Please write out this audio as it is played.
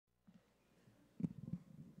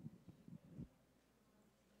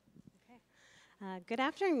Good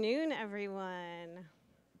afternoon, everyone.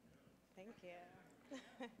 Thank you.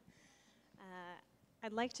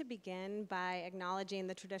 I'd like to begin by acknowledging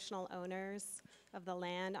the traditional owners of the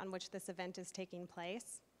land on which this event is taking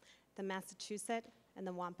place, the Massachusetts and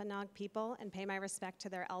the Wampanoag people, and pay my respect to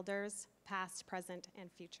their elders, past, present,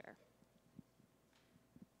 and future.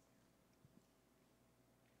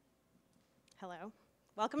 Hello.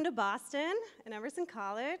 Welcome to Boston and Emerson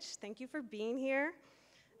College. Thank you for being here.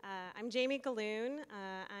 I'm Jamie Galloon.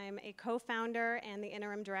 I'm a co-founder and the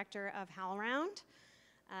interim director of HowlRound.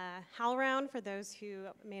 HowlRound, for those who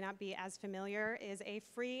may not be as familiar, is a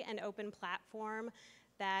free and open platform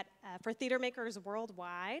that for theater makers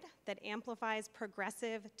worldwide that amplifies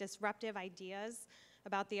progressive, disruptive ideas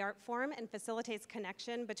about the art form and facilitates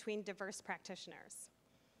connection between diverse practitioners.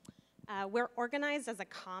 We're organized as a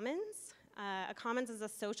commons. A commons is a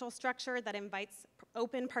social structure that invites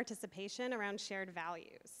open participation around shared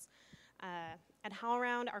values. At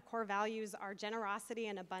HowlRound, our core values are generosity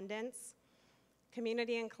and abundance,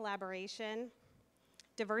 community and collaboration,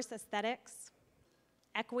 diverse aesthetics,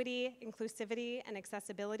 equity, inclusivity, and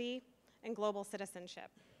accessibility, and global citizenship.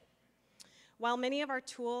 While many of our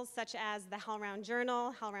tools, such as the HowlRound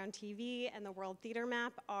Journal, HowlRound TV, and the World Theater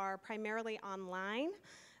Map, are primarily online,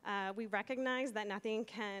 we recognize that nothing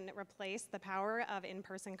can replace the power of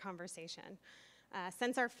in-person conversation.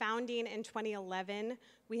 Since our founding in 2011,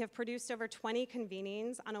 we have produced over 20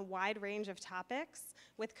 convenings on a wide range of topics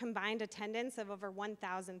with combined attendance of over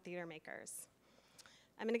 1,000 theater makers.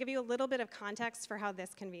 I'm going to give you a little bit of context for how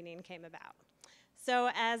this convening came about. So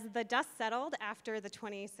as the dust settled after the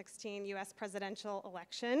 2016 US presidential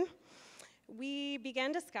election, we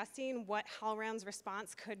began discussing what HowlRound's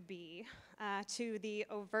response could be to the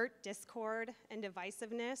overt discord and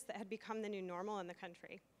divisiveness that had become the new normal in the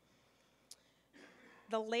country.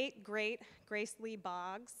 The late, great Grace Lee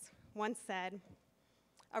Boggs once said,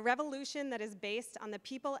 "A revolution that is based on the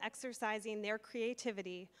people exercising their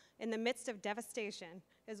creativity in the midst of devastation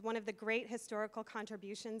is one of the great historical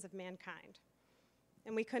contributions of mankind."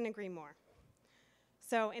 And we couldn't agree more.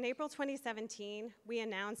 So in April 2017, we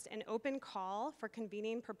announced an open call for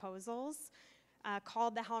convening proposals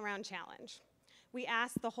called the HowlRound Challenge. We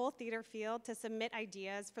asked the whole theater field to submit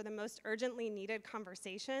ideas for the most urgently needed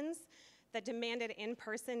conversations that demanded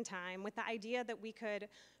in-person time, with the idea that we could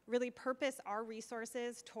really purpose our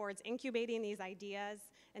resources towards incubating these ideas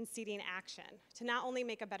and seeding action to not only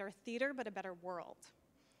make a better theater, but a better world.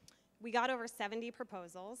 We got over 70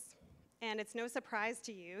 proposals. And it's no surprise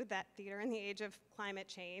to you that theater in the age of climate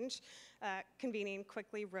change, convening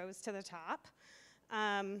quickly rose to the top.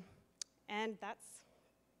 And that's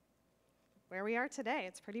where we are today.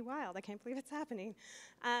 It's pretty wild. I can't believe it's happening.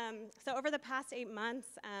 So over the past 8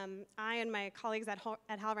 months, I and my colleagues at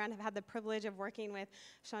HowlRound have had the privilege of working with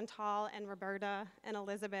Chantal and Roberta and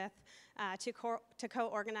Elizabeth to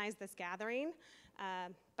co-organize this gathering.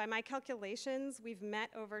 By my calculations, we've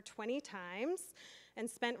met over 20 times and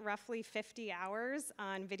spent roughly 50 hours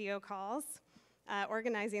on video calls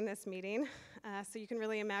organizing this meeting. So you can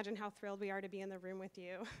really imagine how thrilled we are to be in the room with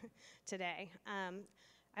you today.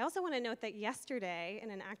 I also want to note that yesterday, in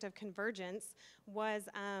an act of convergence, was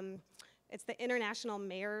it's the International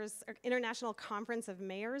Conference of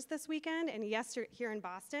Mayors this weekend, and here in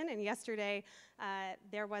Boston. And yesterday,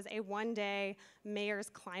 there was a one-day Mayors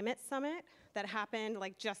Climate Summit that happened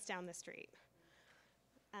like just down the street.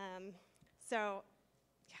 So,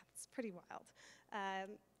 yeah, it's pretty wild.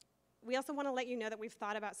 We also want to let you know that we've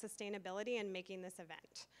thought about sustainability in making this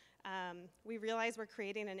event. We realize we're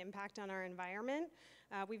creating an impact on our environment.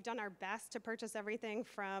 We've done our best to purchase everything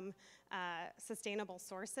from sustainable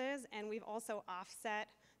sources, and we've also offset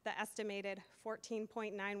the estimated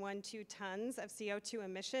 14.912 tons of CO2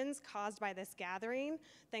 emissions caused by this gathering,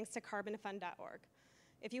 thanks to carbonfund.org.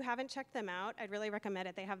 If you haven't checked them out, I'd really recommend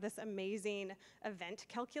it. They have this amazing event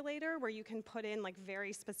calculator where you can put in like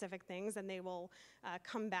very specific things, and they will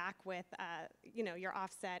come back with your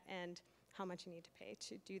offset and how much you need to pay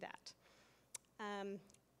to do that.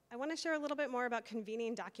 I want to share a little bit more about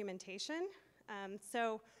convening documentation.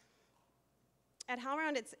 So at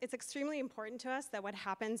HowlRound, it's extremely important to us that what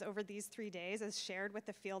happens over these 3 days is shared with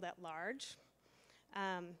the field at large.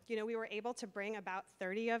 We were able to bring about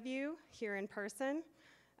 30 of you here in person.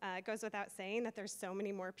 It goes without saying that there's so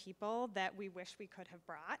many more people that we wish we could have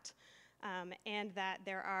brought, and that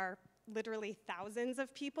there are literally thousands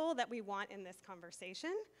of people that we want in this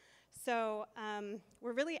conversation. So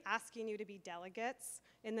we're really asking you to be delegates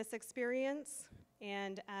in this experience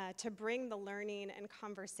and to bring the learning and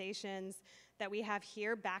conversations that we have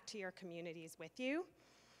here back to your communities with you.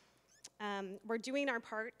 We're doing our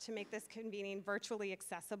part to make this convening virtually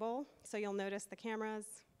accessible. So you'll notice the cameras.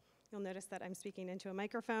 You'll notice that I'm speaking into a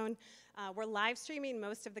microphone. We're live streaming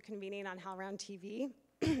most of the convening on HowlRound TV.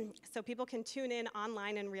 So people can tune in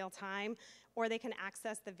online in real time, or they can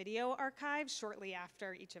access the video archive shortly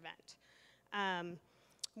after each event.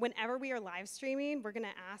 Whenever we are live streaming, we're going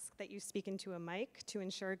to ask that you speak into a mic to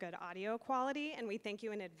ensure good audio quality, and we thank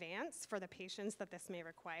you in advance for the patience that this may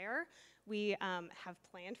require. We have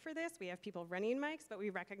planned for this. We have people running mics, but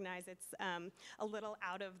we recognize it's a little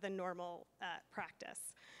out of the normal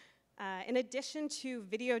practice. In addition to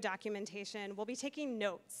video documentation, we'll be taking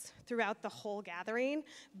notes throughout the whole gathering,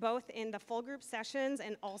 both in the full group sessions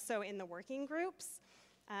and also in the working groups.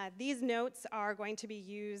 These notes are going to be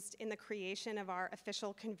used in the creation of our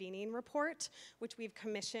official convening report, which we've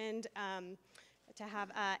commissioned to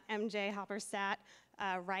have MJ Hopperstat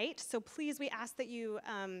write. So please, we ask that you,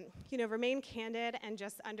 remain candid and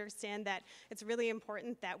just understand that it's really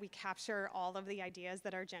important that we capture all of the ideas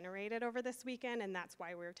that are generated over this weekend, and that's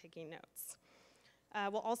why we're taking notes.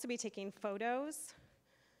 We'll also be taking photos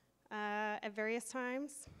at various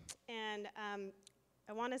times, and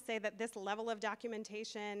I want to say that this level of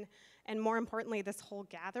documentation, and more importantly, this whole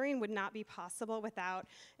gathering would not be possible without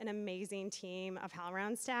an amazing team of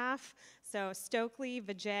HowlRound staff. So Stokely,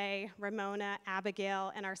 Vijay, Ramona,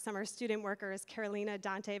 Abigail, and our summer student workers, Carolina,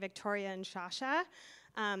 Dante, Victoria, and Shasha.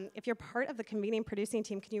 If you're part of the convening producing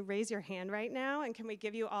team, can you raise your hand right now? And can we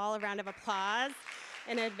give you all a round of applause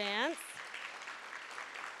in advance?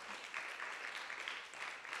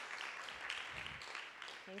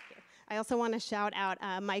 Thank you. I also want to shout out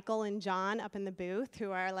Michael and John up in the booth,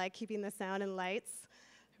 who are like keeping the sound and lights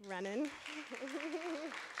running.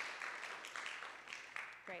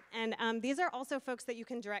 Great. And these are also folks that you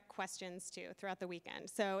can direct questions to throughout the weekend.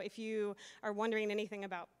 So if you are wondering anything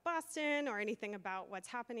about Boston or anything about what's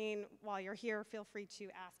happening while you're here, feel free to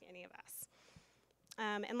ask any of us.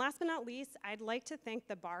 And last but not least, I'd like to thank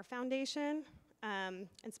the Bar Foundation, and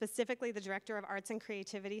specifically the Director of Arts and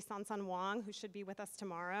Creativity, Sansan Wong, who should be with us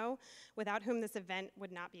tomorrow, without whom this event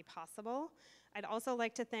would not be possible. I'd also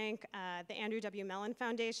like to thank the Andrew W. Mellon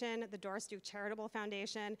Foundation, the Doris Duke Charitable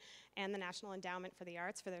Foundation, and the National Endowment for the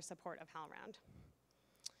Arts for their support of HowlRound.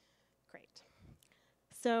 Great.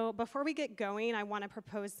 So before we get going, I want to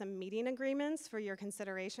propose some meeting agreements for your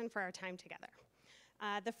consideration for our time together.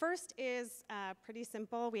 The first is pretty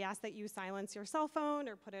simple. We ask that you silence your cell phone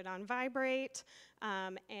or put it on vibrate.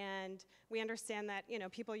 And we understand that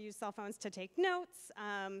people use cell phones to take notes.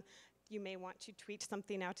 You may want to tweet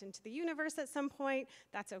something out into the universe at some point.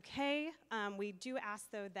 That's okay. We do ask,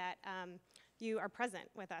 though, that you are present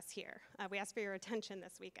with us here. We ask for your attention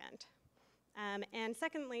this weekend. And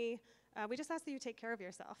secondly, we just ask that you take care of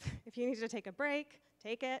yourself. If you need to take a break,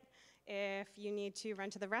 take it. If you need to run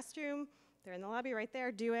to the restroom, they're in the lobby right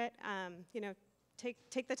there, do it.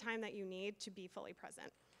 Take the time that you need to be fully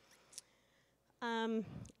present. And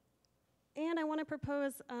I want to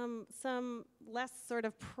propose some less sort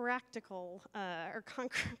of practical or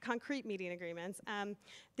concrete meeting agreements.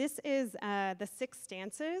 This is the 6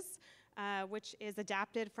 stances, which is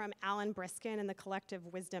adapted from Alan Briskin and the Collective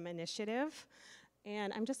Wisdom Initiative.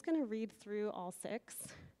 And I'm just going to read through all 6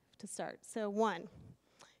 to start. So 1,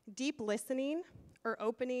 deep listening, or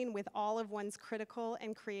opening with all of one's critical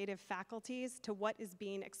and creative faculties to what is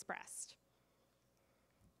being expressed.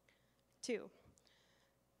 2,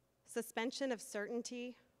 suspension of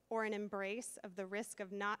certainty or an embrace of the risk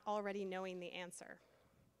of not already knowing the answer.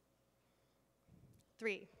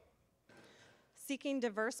 3, seeking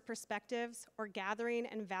diverse perspectives or gathering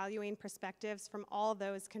and valuing perspectives from all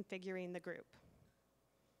those configuring the group.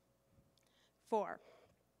 4,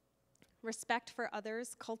 respect for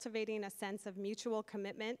others, cultivating a sense of mutual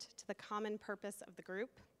commitment to the common purpose of the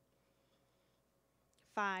group.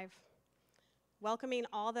 5, welcoming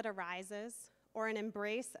all that arises, or an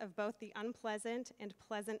embrace of both the unpleasant and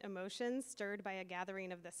pleasant emotions stirred by a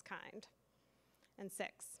gathering of this kind. And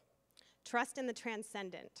 6, trust in the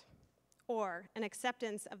transcendent, or an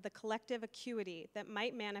acceptance of the collective acuity that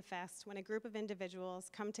might manifest when a group of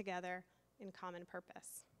individuals come together in common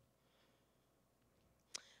purpose.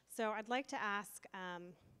 So I'd like to ask,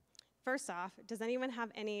 first off, does anyone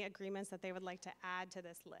have any agreements that they would like to add to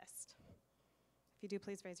this list? If you do,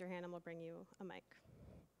 please raise your hand and we'll bring you a mic.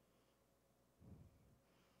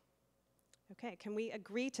 Okay, can we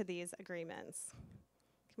agree to these agreements?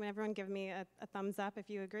 Can everyone give me a thumbs up if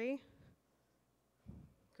you agree?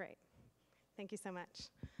 Great, thank you so much.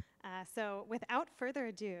 So without further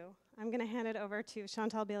ado, I'm gonna hand it over to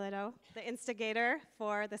Chantal Bilodeau, the instigator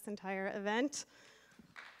for this entire event.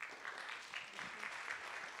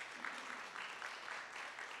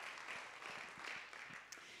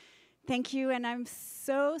 Thank you, and I'm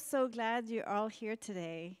so, so glad you're all here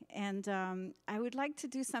today. And I would like to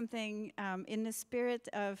do something in the spirit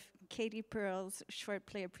of Katie Pearl's short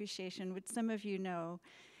play appreciation, which some of you know,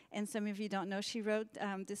 and some of you don't know. She wrote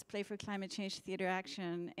this play for Climate Change Theater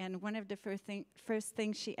Action, and one of the first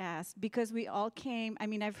things she asked, because we all came, I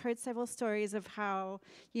mean, I've heard several stories of how,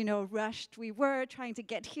 rushed we were trying to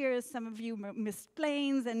get here. Some of you missed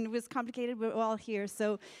planes, and it was complicated, but we're all here.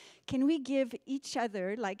 So can we give each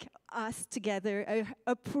other, like us together, a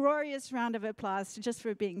uproarious round of applause just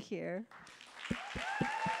for being here?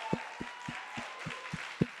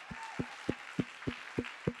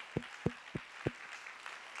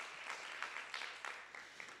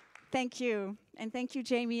 Thank you, and thank you,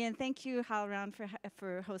 Jamie, and thank you, HowlRound,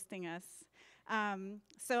 for hosting us.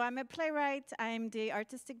 So I'm a playwright. I'm the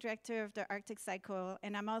artistic director of the Arctic Cycle,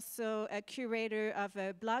 and I'm also a curator of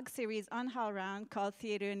a blog series on HowlRound called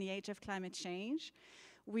Theater in the Age of Climate Change.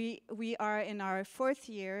 We are in our 4th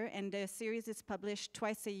year, and the series is published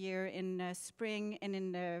twice a year in the spring and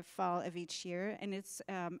in the fall of each year, and it's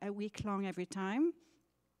a week long every time.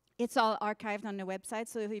 It's all archived on the website,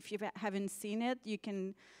 so if you haven't seen it, you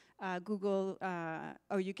can Google,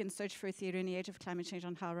 or you can search for Theater in the Age of Climate Change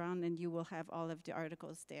on HowlRound, and you will have all of the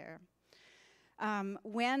articles there.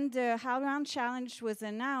 When the HowlRound Challenge was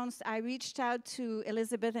announced, I reached out to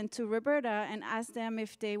Elizabeth and to Roberta and asked them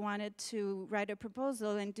if they wanted to write a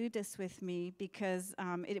proposal and do this with me, because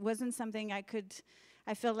it wasn't something I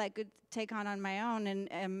felt like could take on my own,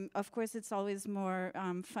 and of course it's always more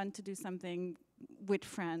fun to do something with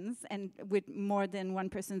friends and with more than one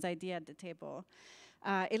person's idea at the table.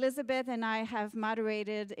 Elizabeth and I have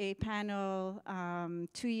moderated a panel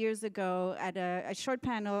 2 years ago at a short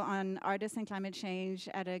panel on artists and climate change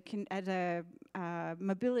at a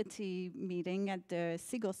mobility meeting at the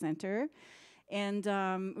Siegel Center. And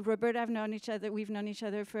Roberta, we've known each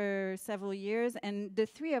other for several years, and the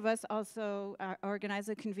three of us also organized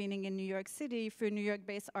a convening in New York City for New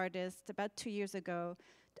York-based artists about 2 years ago,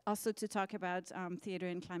 also to talk about theater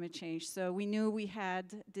and climate change. So we knew we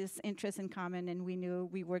had this interest in common, and we knew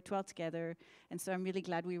we worked well together, and so I'm really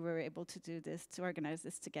glad we were able to do this, to organize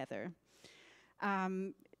this together. Our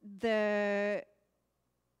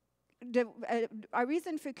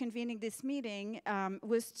reason for convening this meeting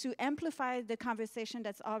was to amplify the conversation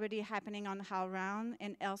that's already happening on HowlRound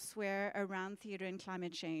and elsewhere around theater and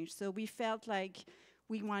climate change. So we felt like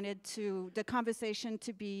we wanted the conversation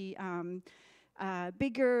to be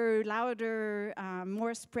bigger, louder,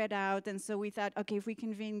 more spread out, and so we thought, okay, if we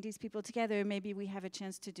convene these people together, maybe we have a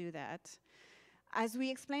chance to do that. As we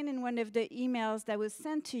explained in one of the emails that was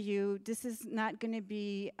sent to you, this is not going to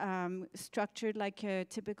be structured like a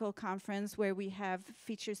typical conference where we have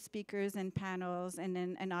featured speakers and panels and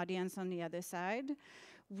then an audience on the other side.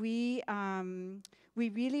 We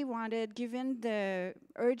really wanted, given the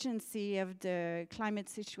urgency of the climate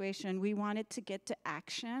situation, we wanted to get to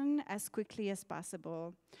action as quickly as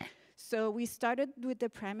possible. So we started with the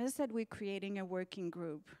premise that we're creating a working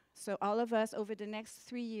group. So all of us over the next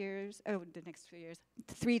 3 years,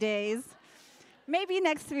 3 days, maybe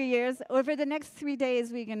next 3 years, over the next 3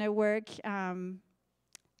 days, we're gonna work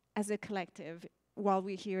as a collective while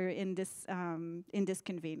we're here in this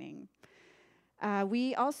convening.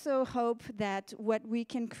 We also hope that what we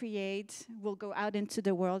can create will go out into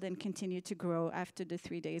the world and continue to grow after the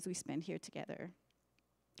 3 days we spend here together.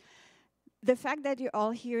 The fact that you're all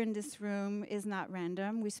here in this room is not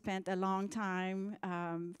random. We spent a long time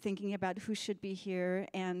thinking about who should be here,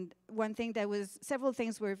 and several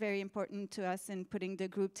things were very important to us in putting the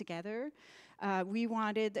group together. We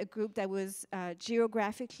wanted a group that was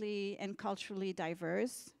geographically and culturally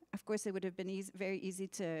diverse. Of course, it would have been very easy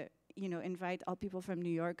to invite all people from New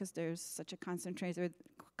York because there's such a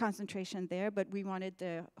concentration there, but we wanted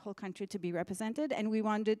the whole country to be represented, and we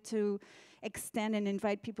wanted to extend and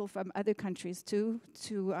invite people from other countries too,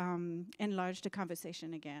 to enlarge the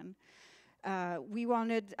conversation again. We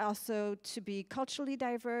wanted also to be culturally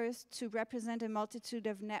diverse, to represent a multitude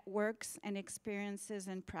of networks and experiences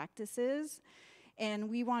and practices. And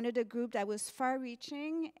we wanted a group that was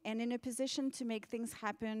far-reaching and in a position to make things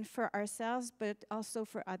happen for ourselves, but also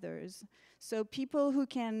for others. So people who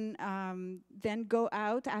can then go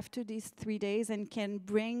out after these 3 days and can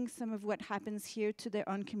bring some of what happens here to their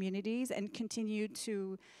own communities and continue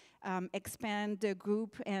to expand the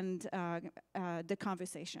group and the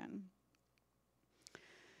conversation.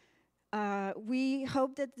 We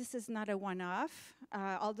hope that this is not a one-off,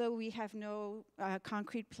 although we have no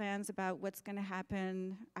concrete plans about what's going to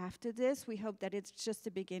happen after this. We hope that it's just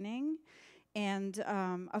the beginning. And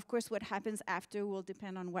of course, what happens after will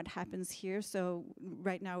depend on what happens here. So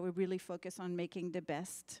right now, we're really focused on making the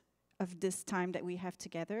best of this time that we have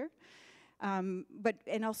together.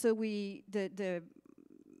 And also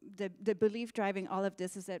the belief driving all of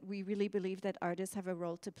this is that we really believe that artists have a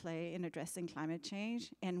role to play in addressing climate change,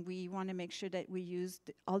 and we want to make sure that we use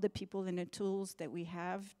all the people and the tools that we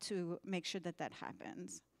have to make sure that that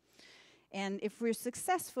happens. And if we're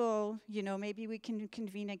successful, you know, maybe we can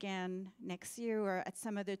convene again next year or at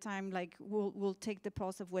some other time, like we'll take the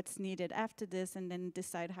pulse of what's needed after this and then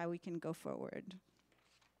decide how we can go forward.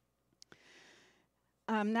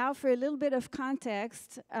 Now for a little bit of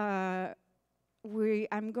context, I'm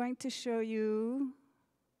going to show you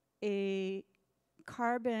a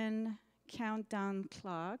carbon countdown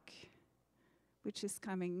clock, which is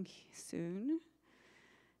coming soon,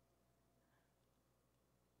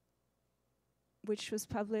 which was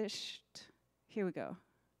published, here we go.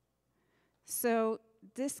 So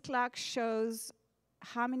this clock shows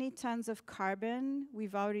how many tons of carbon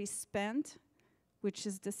we've already spent, which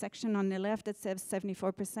is the section on the left that says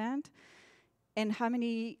 74%, and how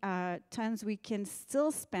many tons we can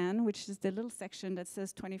still spend, which is the little section that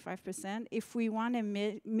says 25%, if we want to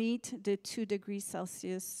meet the 2 degrees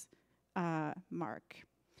Celsius mark.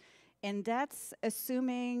 And that's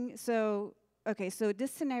assuming, so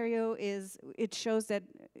this scenario it shows that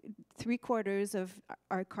 3/4 of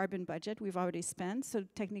our carbon budget we've already spent, so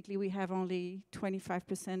technically we have only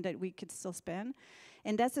 25% that we could still spend.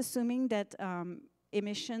 And that's assuming that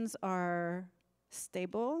emissions are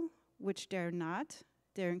stable, which they're not,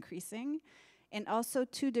 they're increasing. And also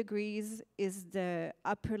 2 degrees is the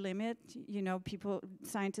upper limit. You know,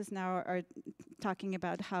 scientists now are talking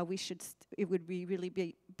about how we should, it would be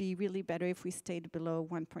really better if we stayed below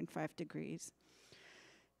 1.5 degrees.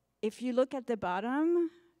 If you look at the bottom,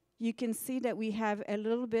 you can see that we have a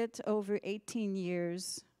little bit over 18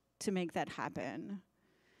 years to make that happen.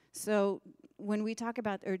 So when we talk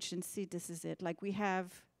about urgency, this is it. Like we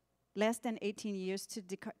have less than 18 years to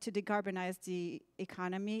decarbonize the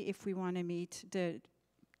economy if we want to meet the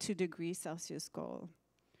 2 degrees Celsius goal.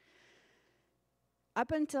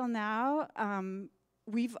 Up until now,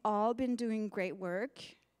 we've all been doing great work,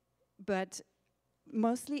 but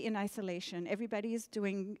mostly in isolation. Everybody is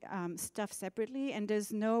doing stuff separately, and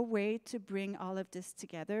there's no way to bring all of this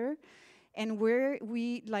together. And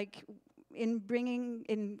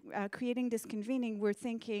creating this convening, we're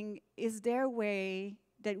thinking, is there a way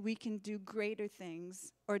that we can do greater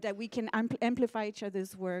things, or that we can amplify each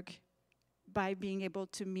other's work by being able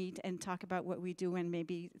to meet and talk about what we do and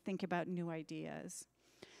maybe think about new ideas?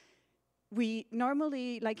 We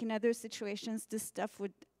normally, like in other situations, this stuff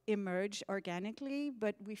would emerge organically,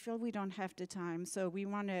 but we feel we don't have the time, so we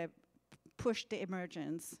want to push the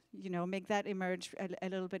emergence, you know, make that emerge a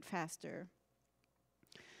little bit faster.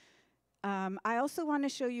 I also want to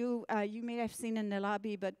show you, you may have seen in the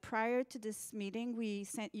lobby, but prior to this meeting, we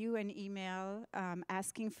sent you an email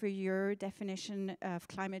asking for your definition of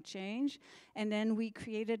climate change. And then we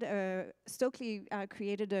created Stokely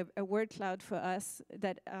created a word cloud for us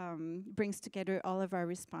that brings together all of our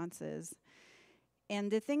responses.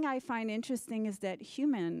 And the thing I find interesting is that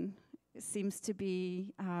human seems to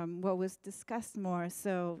be what was discussed more.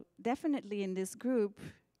 So definitely in this group,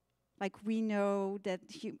 like we know that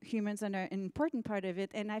humans are an important part of it,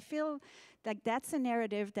 and I feel like that's a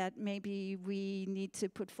narrative that maybe we need to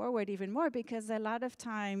put forward even more, because a lot of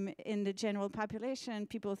time in the general population,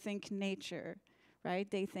 people think nature, right?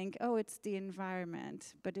 They think, oh, it's the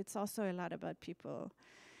environment, but it's also a lot about people.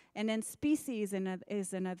 And then species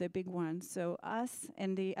is another big one. So us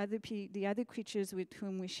and the other creatures with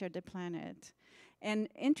whom we share the planet. And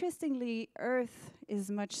interestingly, Earth is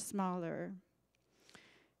much smaller.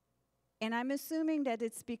 And I'm assuming that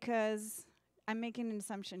it's because, I'm making an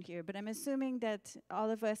assumption here, but I'm assuming that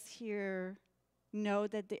all of us here know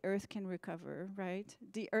that the Earth can recover, right?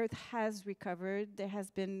 The Earth has recovered. There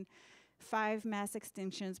has been 5 mass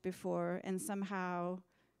extinctions before, and somehow,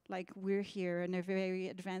 like we're here in a very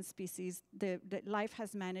advanced species, the life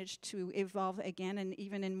has managed to evolve again, and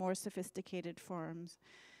even in more sophisticated forms.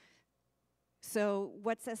 So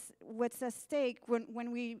what's at stake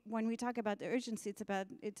when we talk about the urgency?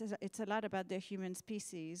 It's a lot about the human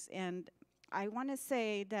species, and I want to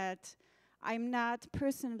say that I'm not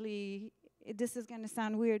personally. This is going to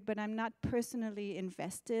sound weird, but I'm not personally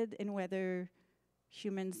invested in whether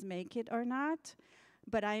humans make it or not.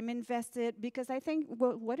 But I'm invested because I think,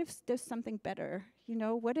 well, what if there's something better? You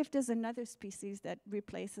know, what if there's another species that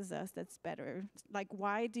replaces us that's better? Like,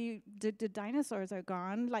 why the dinosaurs are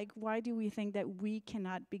gone? Like, why do we think that we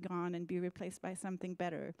cannot be gone and be replaced by something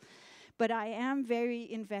better? But I am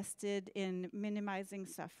very invested in minimizing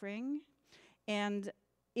suffering. And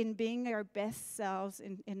in being our best selves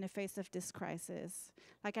in the face of this crisis.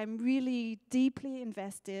 Like, I'm really deeply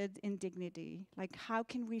invested in dignity. Like, how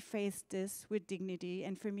can we face this with dignity?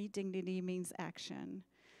 And for me, dignity means action.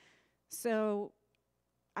 So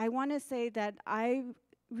I want to say that I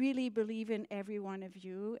really believe in every one of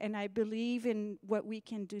you, and I believe in what we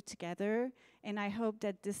can do together, and I hope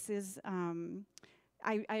that this is,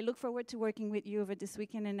 I look forward to working with you over this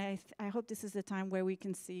weekend, and I hope this is the time where we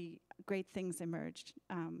can see great things emerge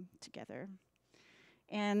together.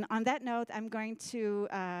 And on that note, I'm going to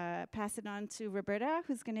pass it on to Roberta,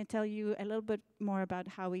 who's going to tell you a little bit more about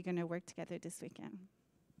how we're going to work together this weekend.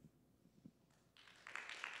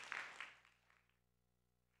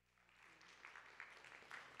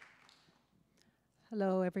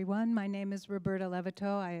 Hello, everyone. My name is Roberta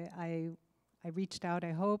Levitow. I reached out,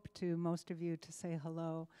 I hope, to most of you to say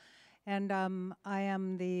hello. And I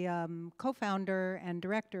am the co-founder and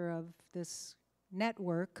director of this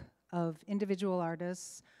network of individual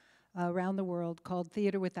artists around the world called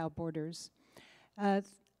Theater Without Borders. I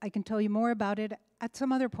can tell you more about it at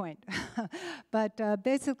some other point. But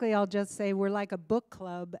basically, I'll just say we're like a book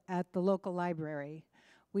club at the local library.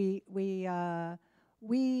 We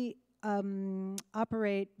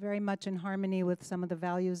operate very much in harmony with some of the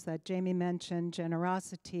values that Jamie mentioned: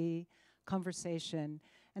 generosity, conversation.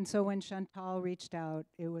 And so when Chantal reached out,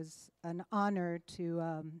 it was an honor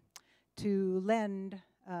to lend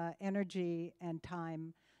energy and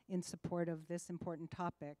time in support of this important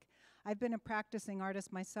topic. I've been a practicing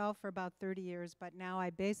artist myself for about 30 years, but now I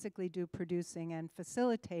basically do producing and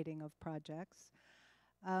facilitating of projects.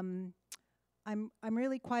 I'm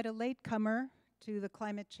really quite a latecomer to the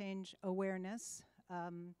climate change awareness.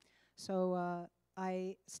 So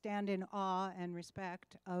I stand in awe and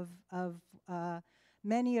respect of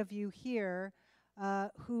many of you here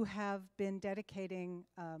who have been dedicating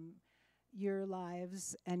your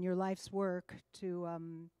lives and your life's work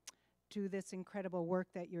to this incredible work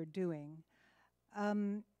that you're doing.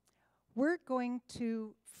 We're going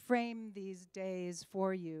to frame these days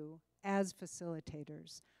for you as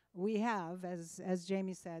facilitators. We have, as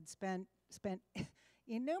Jamie said, spent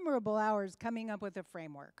innumerable hours coming up with a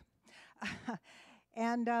framework.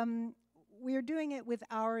 And we're doing it with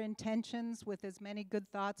our intentions, with as many good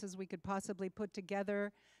thoughts as we could possibly put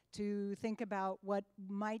together to think about what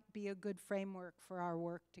might be a good framework for our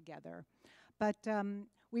work together. But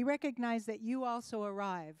we recognize that you also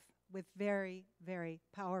arrive with very, very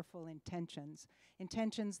powerful intentions,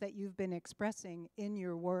 intentions that you've been expressing in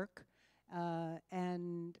your work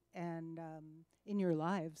and in your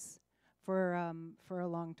lives for a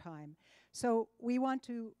long time. So we want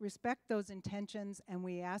to respect those intentions, and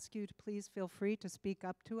we ask you to please feel free to speak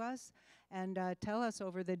up to us and tell us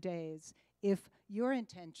over the days if your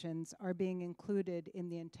intentions are being included in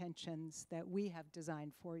the intentions that we have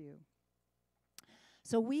designed for you.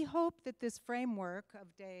 So we hope that this framework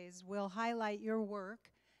of days will highlight your work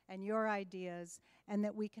and your ideas, and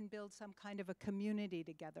that we can build some kind of a community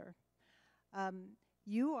together.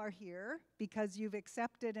 You are here because you've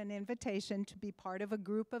accepted an invitation to be part of a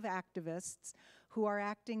group of activists who are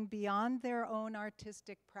acting beyond their own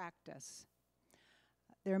artistic practice.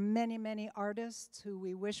 There are many, many artists who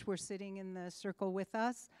we wish were sitting in the circle with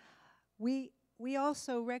us. We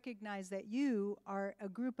also recognize that you are a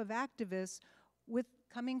group of activists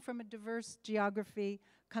coming from a diverse geography,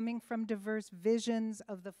 coming from diverse visions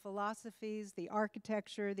of the philosophies, the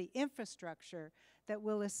architecture, the infrastructure that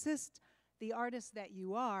will assist the artists that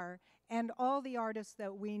you are, and all the artists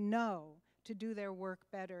that we know, to do their work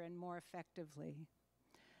better and more effectively.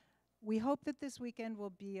 We hope that this weekend will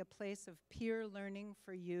be a place of peer learning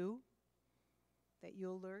for you, that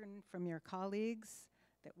you'll learn from your colleagues,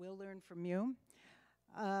 that we'll learn from you,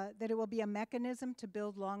 that it will be a mechanism to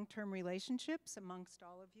build long-term relationships amongst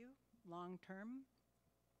all of you, long-term,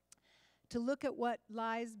 to look at what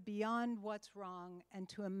lies beyond what's wrong and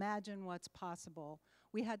to imagine what's possible.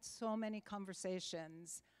 We had so many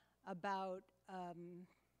conversations about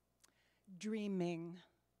dreaming,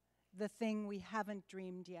 the thing we haven't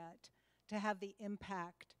dreamed yet, to have the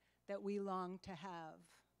impact that we long to have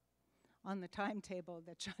on the timetable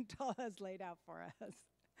that Chantal has laid out for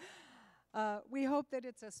us. We hope that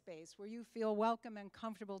it's a space where you feel welcome and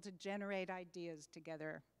comfortable to generate ideas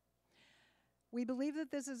together. We believe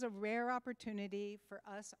that this is a rare opportunity for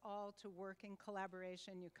us all to work in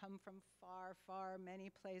collaboration. You come from far, far, many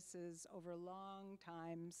places over long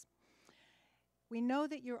times. We know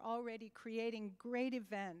that you're already creating great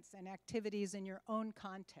events and activities in your own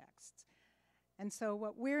contexts. And so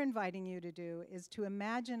what we're inviting you to do is to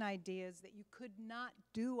imagine ideas that you could not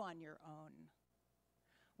do on your own.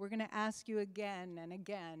 We're going to ask you again and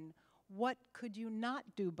again, what could you not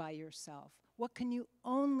do by yourself? What can you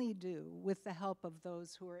only do with the help of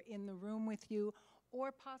those who are in the room with you,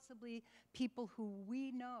 or possibly people who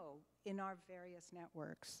we know in our various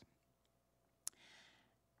networks?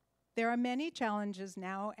 There are many challenges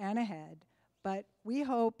now and ahead, but we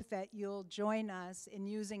hope that you'll join us in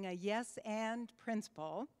using a yes and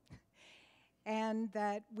principle, and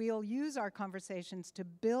that we'll use our conversations to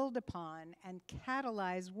build upon and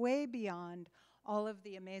catalyze way beyond all of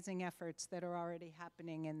the amazing efforts that are already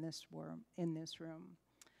happening in this room.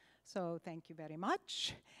 So thank you very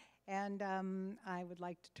much. And I would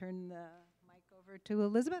like to turn the mic over to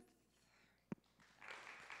Elizabeth.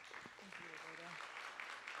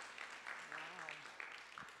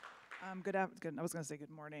 I was going to say good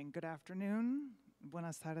morning, good afternoon,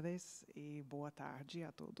 buenas tardes, y boa tarde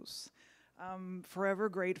a todos. Forever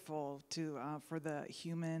grateful for the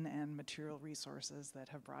human and material resources that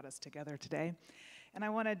have brought us together today. And I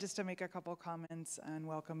wanted just to make a couple comments and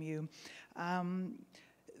welcome you.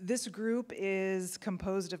 This group is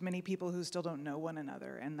composed of many people who still don't know one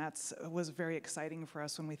another, and that was very exciting for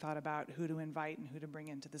us when we thought about who to invite and who to bring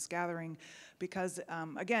into this gathering, because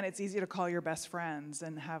again, it's easy to call your best friends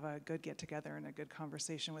and have a good get-together and a good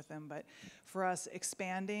conversation with them, but for us,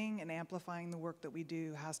 expanding and amplifying the work that we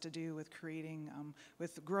do has to do with creating,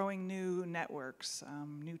 with growing new networks,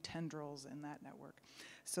 new tendrils in that network.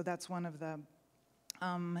 So that's one of the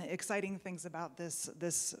exciting things about this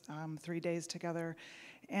 3 days together.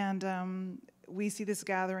 And we see this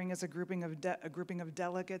gathering as a grouping of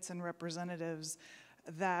delegates and representatives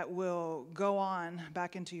that will go on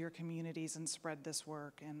back into your communities and spread this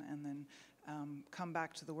work, and then come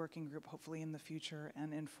back to the working group hopefully in the future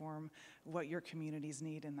and inform what your communities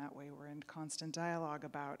need. In that way, we're in constant dialogue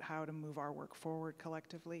about how to move our work forward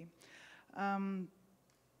collectively.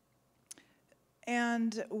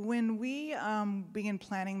 And when we began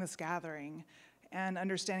planning this gathering and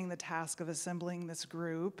understanding the task of assembling this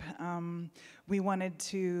group, we wanted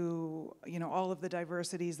to, all of the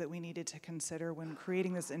diversities that we needed to consider when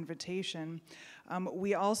creating this invitation.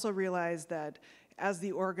 We also realized that as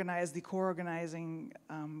the co-organizing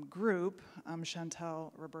group,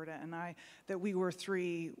 Chantal, Roberta, and I, that we were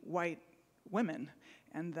 3 white women,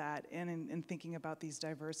 and that in thinking about these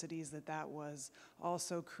diversities, that was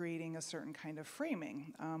also creating a certain kind of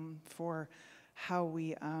framing for how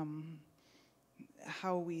we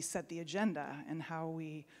set the agenda and how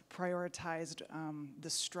we prioritized the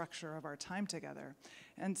structure of our time together.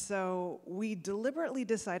 And so we deliberately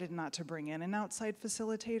decided not to bring in an outside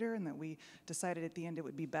facilitator, and that we decided at the end it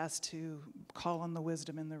would be best to call on the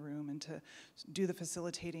wisdom in the room and to do the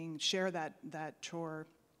facilitating, share that chore,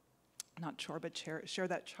 not chore, but share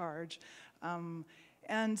that charge.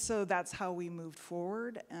 And so that's how we moved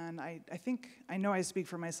forward. And I know I speak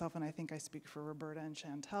for myself, and I think I speak for Roberta and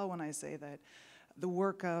Chantal when I say that the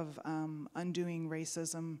work of undoing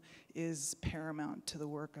racism is paramount to the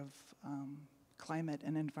work of climate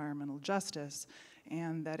and environmental justice,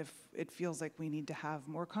 and that if it feels like we need to have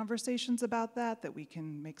more conversations about that, that we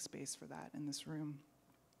can make space for that in this room.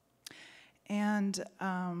 And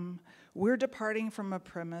we're departing from a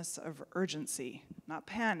premise of urgency, not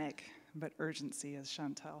panic, but urgency, as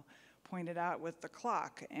Chantal pointed out with the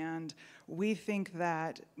clock. And we think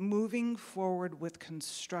that moving forward with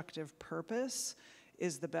constructive purpose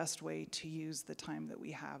is the best way to use the time that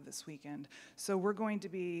we have this weekend. So we're going to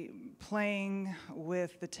be playing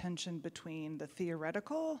with the tension between the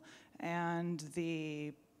theoretical and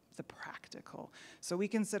the practical. So we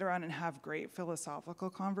can sit around and have great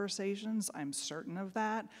philosophical conversations, I'm certain of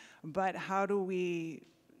that, but how do we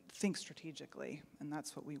think strategically? And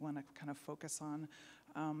that's what we want to kind of focus on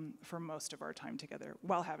for most of our time together,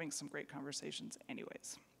 while having some great conversations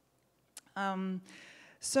anyways. I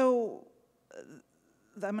was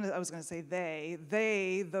going to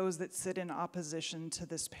say those that sit in opposition to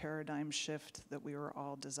this paradigm shift that we were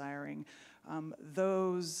all desiring,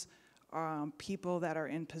 those people that are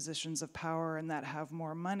in positions of power and that have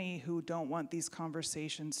more money, who don't want these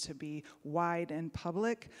conversations to be wide and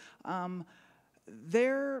public,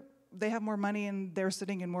 they have more money and they're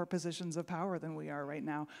sitting in more positions of power than we are right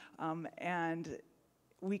now. And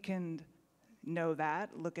we can know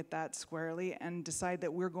that, look at that squarely, and decide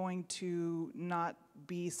that we're going to not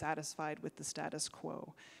be satisfied with the status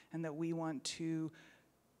quo, and that we want to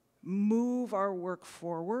move our work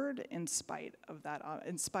forward in spite of that,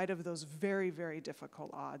 in spite of those very, very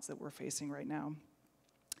difficult odds that we're facing right now.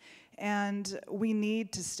 And we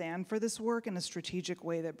need to stand for this work in a strategic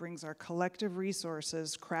way that brings our collective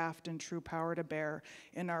resources, craft, and true power to bear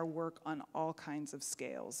in our work on all kinds of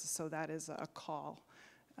scales. So that is a call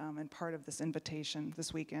and part of this invitation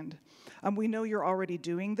this weekend. We know you're already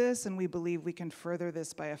doing this, and we believe we can further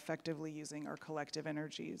this by effectively using our collective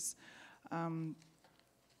energies.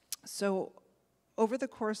 So over the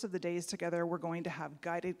course of the days together, we're going to have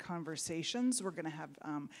guided conversations. We're going to have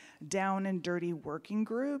down and dirty working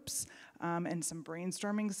groups and some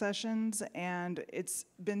brainstorming sessions. And it's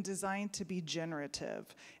been designed to be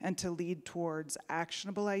generative and to lead towards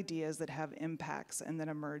actionable ideas that have impacts and that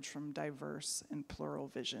emerge from diverse and plural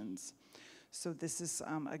visions. So this is,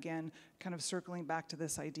 again, kind of circling back to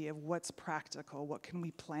this idea of what's practical, what can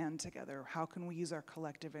we plan together, how can we use our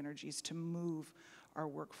collective energies to move our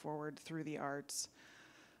work forward through the arts.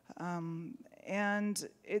 And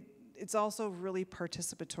it's also really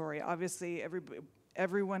participatory. Obviously,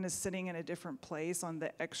 everyone is sitting in a different place on the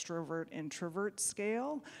extrovert-introvert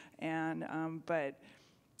scale, and but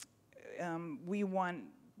we want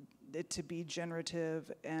it to be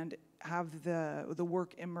generative and have the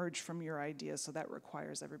work emerge from your ideas, so that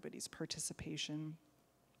requires everybody's participation.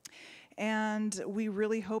 And we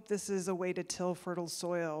really hope this is a way to till fertile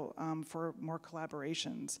soil for more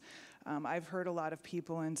collaborations. I've heard a lot of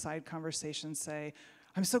people in side conversations say,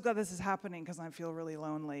 I'm so glad this is happening because I feel really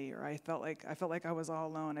lonely, or I felt like I was all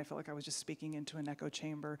alone. I felt like I was just speaking into an echo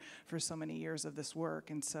chamber for so many years of this work.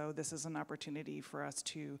 And so this is an opportunity for us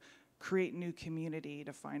to create new community,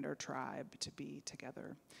 to find our tribe, to be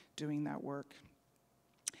together doing that work.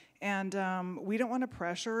 And we don't want to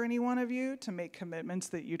pressure any one of you to make commitments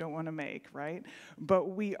that you don't want to make, right? But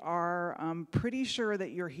we are pretty sure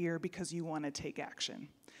that you're here because you want to take action.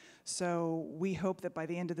 So we hope that by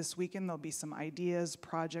the end of this weekend, there'll be some ideas,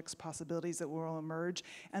 projects, possibilities that will emerge,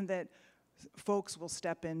 and that folks will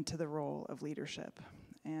step into the role of leadership.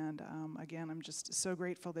 And again, I'm just so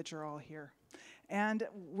grateful that you're all here. And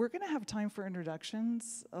we're going to have time for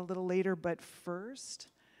introductions a little later, but first,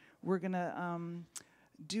 we're going to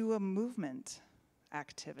do a movement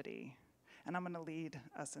activity. And I'm going to lead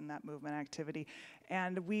us in that movement activity.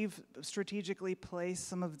 And we've strategically placed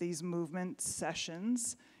some of these movement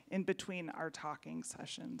sessions in between our talking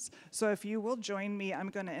sessions. So if you will join me, I'm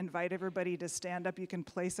going to invite everybody to stand up. You can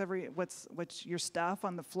place what's your stuff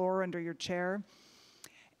on the floor under your chair.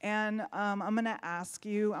 And I'm going to ask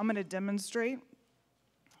you, I'm going to demonstrate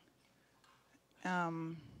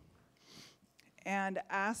and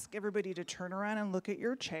ask everybody to turn around and look at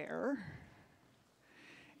your chair.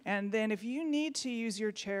 And then if you need to use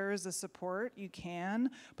your chair as a support, you can,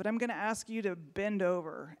 but I'm going to ask you to bend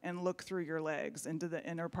over and look through your legs into the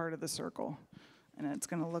inner part of the circle. And it's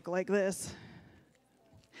going to look like this.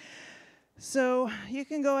 So you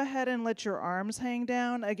can go ahead and let your arms hang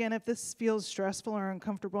down. Again, if this feels stressful or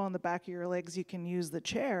uncomfortable on the back of your legs, you can use the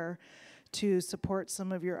chair to support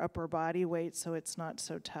some of your upper body weight so it's not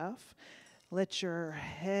so tough. Let your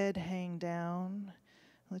head hang down.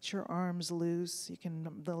 Let your arms loose.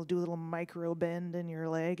 They'll do a little micro bend in your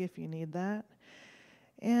leg if you need that.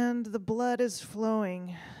 And the blood is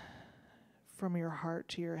flowing from your heart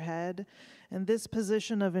to your head. And this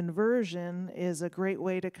position of inversion is a great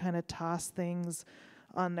way to kind of toss things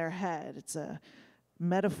on their head. It's a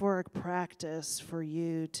metaphoric practice for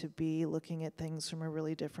you to be looking at things from a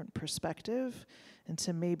really different perspective and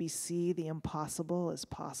to maybe see the impossible as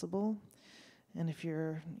possible. And if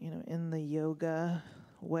you're, in the yoga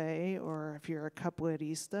way, or if you're a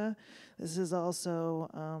capoeirista, this is also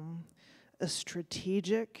a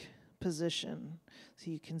strategic position, so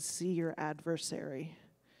you can see your adversary,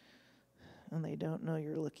 and they don't know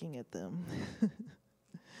you're looking at them.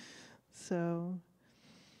 So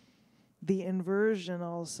the inversion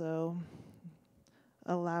also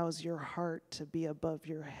allows your heart to be above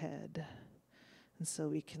your head, and so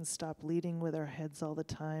we can stop leading with our heads all the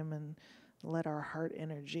time and let our heart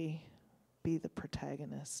energy be the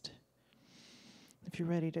protagonist. If you're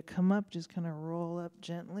ready to come up, just kind of roll up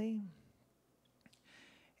gently.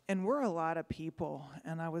 And we're a lot of people,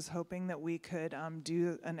 and I was hoping that we could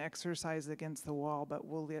do an exercise against the wall, but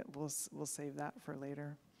we'll save that for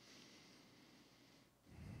later.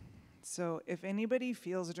 So if anybody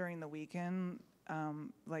feels during the weekend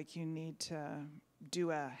like you need to do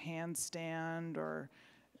a handstand or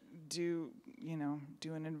do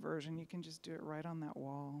an inversion, you can just do it right on that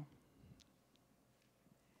wall.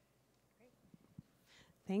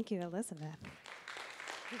 Thank you, Elizabeth.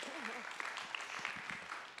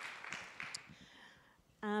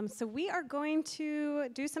 So we are going to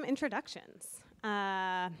do some introductions,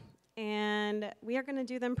 and we are going to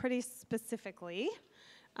do them pretty specifically,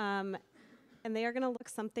 and they are going to look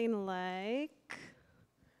something like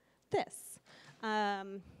this.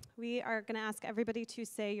 We are going to ask everybody to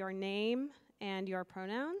say your name and your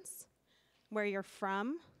pronouns, where you're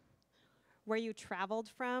from, where you traveled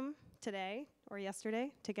from today or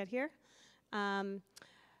yesterday to get here.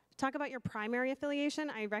 Talk about your primary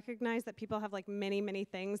affiliation. I recognize that people have like many, many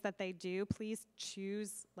things that they do. Please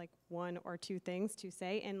choose like one or two things to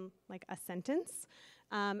say in like a sentence.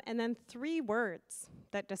 And then 3 words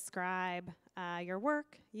that describe your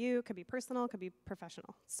work. You, could be personal, could be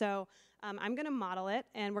professional. So I'm gonna model it,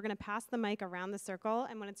 and we're gonna pass the mic around the circle,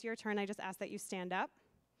 and when it's your turn, I just ask that you stand up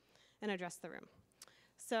and address the room.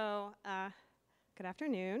 So, good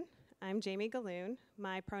afternoon. I'm Jamie Galoon.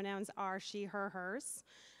 My pronouns are she, her, hers.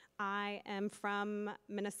 I am from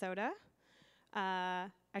Minnesota. I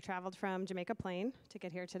traveled from Jamaica Plain to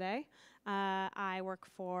get here today. I work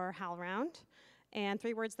for HowlRound, and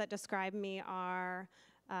 3 words that describe me are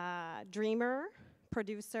dreamer,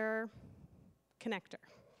 producer, connector.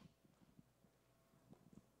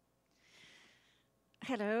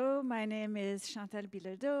 Hello, my name is Chantal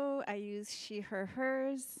Bilodeau. I use she, her,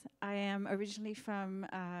 hers. I am originally from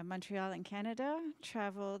Montreal in Canada,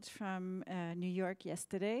 traveled from New York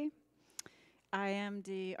yesterday. I am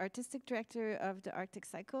the artistic director of the Arctic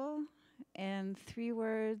Cycle, and 3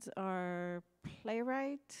 words are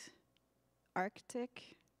playwright,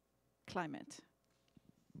 Arctic, climate.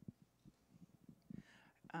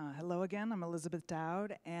 Hello again, I'm Elizabeth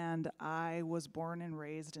Doud, and I was born and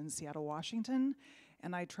raised in Seattle, Washington,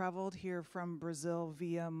 and I traveled here from Brazil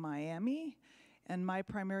via Miami, and my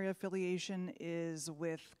primary affiliation is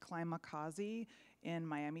with Climakaze in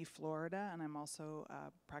Miami, Florida, and I'm also a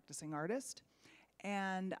practicing artist.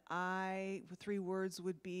 And 3 words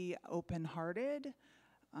would be open-hearted,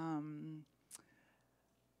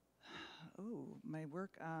 my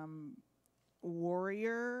work,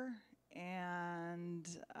 warrior, and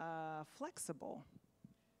flexible.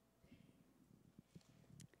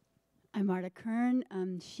 I'm Marta Kern.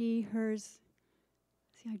 She, hers.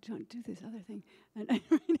 See, I don't do this other thing. And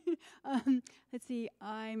let's see.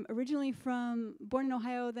 I'm originally born in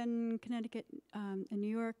Ohio, then Connecticut, and New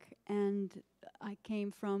York, and I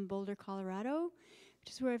came from Boulder, Colorado,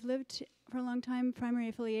 which is where I've lived for a long time. Primary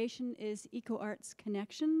affiliation is Eco Arts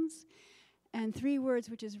Connections, and 3 words,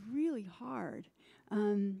 which is really hard.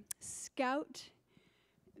 Scout,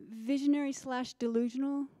 visionary /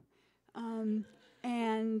 delusional,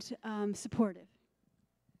 and supportive.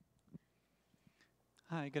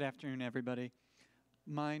 Hi, good afternoon, everybody.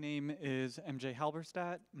 My name is MJ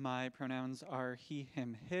Halberstadt. My pronouns are he,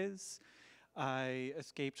 him, his. I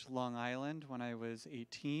escaped Long Island when I was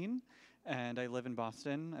 18, and I live in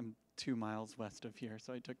Boston. I'm 2 miles west of here,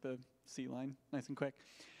 so I took the sea line nice and quick.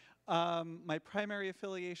 My primary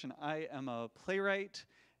affiliation, I am a playwright,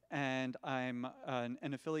 and I'm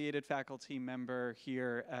an affiliated faculty member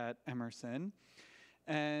here at Emerson.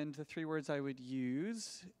 And the 3 words I would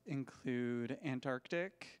use include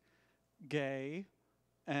Antarctic, gay,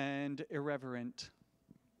 and irreverent.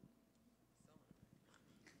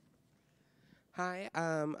 Hi,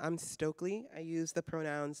 I'm Stokely. I use the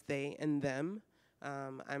pronouns they and them.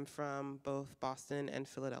 I'm from both Boston and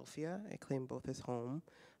Philadelphia. I claim both as home.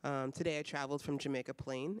 Today I traveled from Jamaica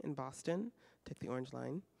Plain in Boston, took the Orange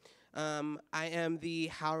Line. I am the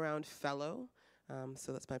HowlRound Fellow,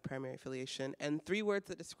 so that's my primary affiliation. And 3 words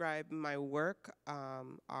that describe my work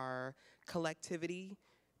are collectivity,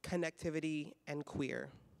 connectivity, and queer.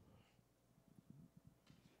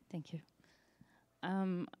 Thank you.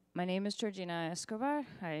 My name is Georgina Escobar.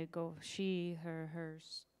 I go she, her,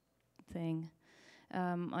 hers thing.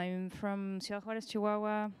 I'm from Ciudad Juarez,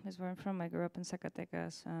 Chihuahua, is where I'm from. I grew up in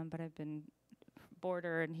Zacatecas, but I've been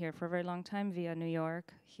border and here for a very long time via New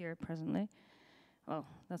York, here presently. Well,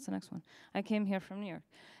 that's the next one. I came here from New York.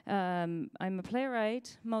 I'm a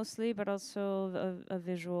playwright mostly, but also a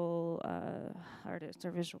visual artist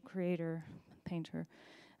or visual creator, painter.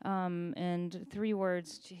 And 3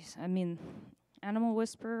 words, geez, I mean, animal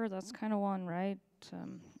whisperer, that's kind of one, right?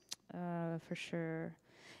 For sure.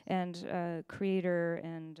 And creator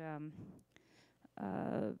and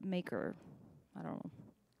maker. I don't know.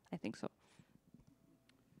 I think so.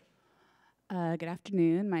 Good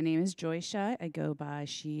afternoon. My name is Joysha. I go by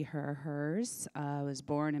she, her, hers. I was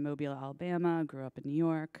born in Mobile, Alabama, grew up in New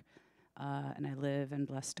York, and I live and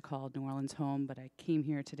blessed to call New Orleans home, but I came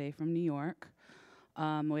here today from New York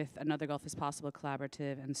with Another Gulf is Possible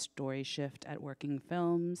collaborative and Story Shift at Working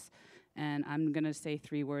Films. And I'm going to say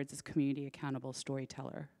 3 words as community accountable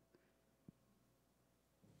storyteller.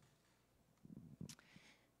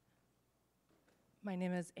 My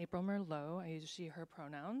name is April Merlot. I use she, her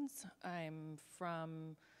pronouns. I'm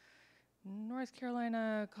from North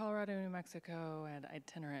Carolina, Colorado, New Mexico, and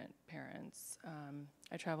itinerant parents.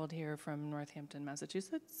 I traveled here from Northampton,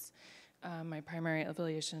 Massachusetts, My primary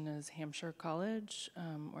affiliation is Hampshire College,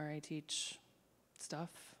 where I teach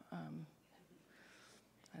stuff. I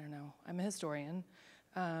don't know. I'm a historian.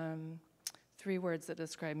 3 words that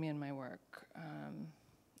describe me and my work.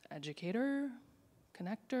 Educator,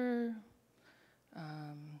 connector,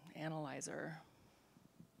 analyzer.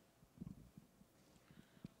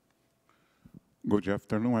 Good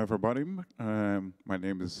afternoon, everybody. My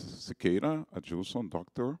name is Siqueira Adilson,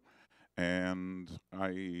 doctor, and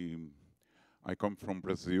I come from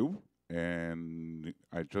Brazil, and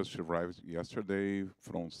I just arrived yesterday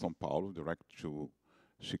from São Paulo, direct to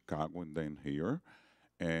Chicago, and then here.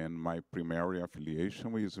 And my primary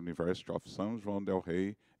affiliation is University of São João del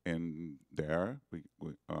Rei, and there we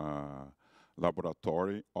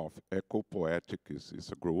Laboratory of Ecopoetics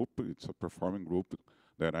is a group. It's a performing group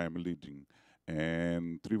that I am leading.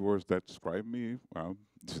 And 3 words that describe me, well,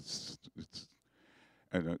 it's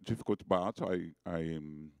difficult, but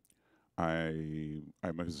I'm a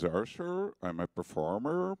researcher, I'm a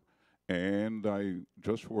performer, and I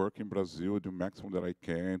just work in Brazil the maximum that I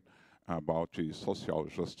can about social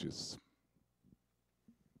justice.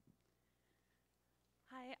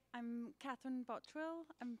 Hi, I'm Catherine Bottrill.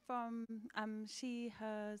 I'm from She,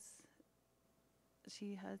 Hers,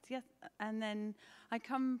 yes. And then I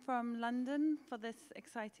come from London for this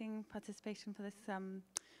exciting participation for this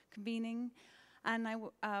convening. And I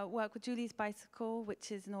work with Julie's Bicycle,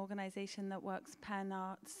 which is an organization that works pan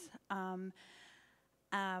arts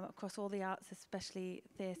across all the arts, especially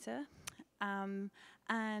theatre. And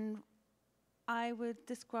I would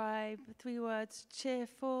describe 3 words: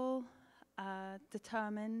 cheerful,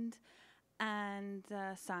 determined, and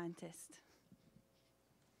scientist.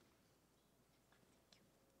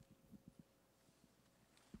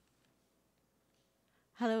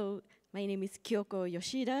 Hello, my name is Kyoko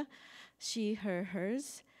Yoshida, she, her,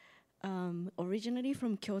 hers. Originally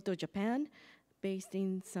from Kyoto, Japan, based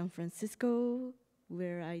in San Francisco,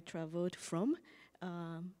 where I traveled from.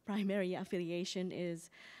 Primary affiliation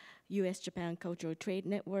is U.S.-Japan Cultural Trade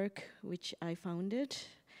Network, which I founded,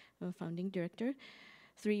 founding director.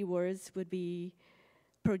 3 words would be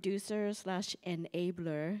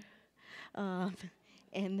producer/enabler, and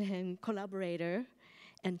then collaborator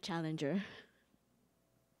and challenger.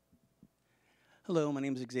 Hello, my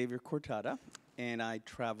name is Xavier Cortada, and I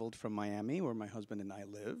traveled from Miami, where my husband and I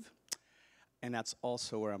live. And that's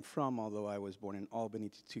also where I'm from, although I was born in Albany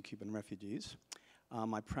to 2 Cuban refugees.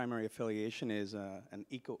 My primary affiliation is an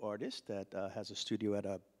eco-artist that has a studio at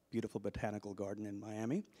a beautiful botanical garden in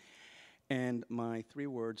Miami. And my 3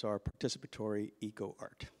 words are participatory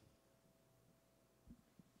eco-art.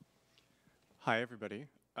 Hi, everybody.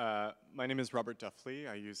 My name is Robert Duffley.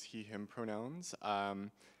 I use he, him pronouns.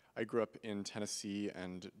 I grew up in Tennessee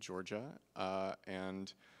and Georgia,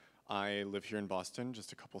 and I live here in Boston,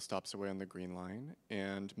 just a couple stops away on the Green Line.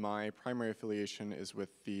 And my primary affiliation is with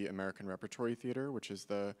the American Repertory Theater, which is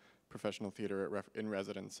the professional theater in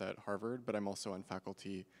residence at Harvard, but I'm also on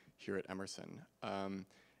faculty here at Emerson.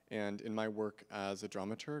 And in my work as a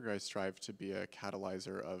dramaturg, I strive to be a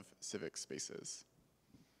catalyzer of civic spaces.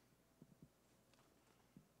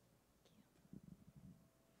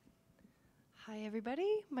 Hi,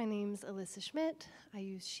 everybody. My name's Alyssa Schmidt. I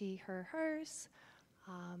use she, her, hers.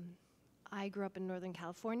 I grew up in Northern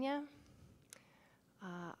California.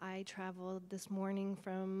 I traveled this morning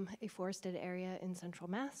from a forested area in Central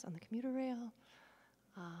Mass on the commuter rail.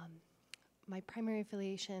 My primary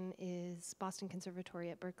affiliation is Boston Conservatory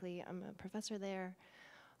at Berkeley. I'm a professor there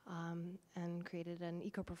and created an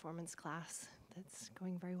eco-performance class that's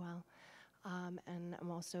going very well. And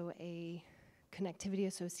I'm also a connectivity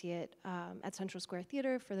associate at Central Square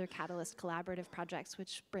Theater for their Catalyst collaborative projects,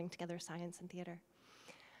 which bring together science and theater.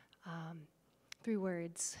 3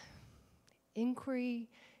 words: inquiry,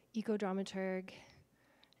 eco-dramaturg,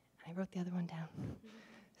 and I wrote the other one down,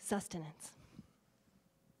 sustenance.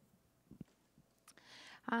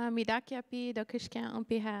 Midakiapi, Dokushkan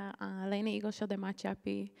Umpiha, Lena Eagleshield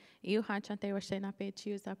Machiapi, Iuhan Chante Washenape,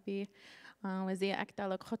 Chusapi, Wazia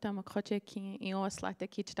Actala Khotam Khocheki, Ioslata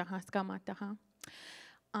Kichta Haskamataha.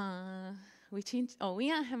 We changed, oh,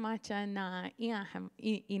 Ia Hemacha, na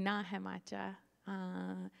Ina Hemacha,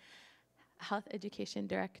 Health Education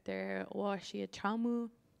Director, Washi Tramu,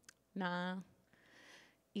 na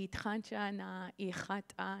Itrancha, na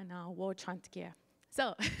Ichata, na Wochantkia.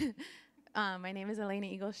 So, my name is Elena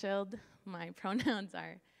Eagleshield. My pronouns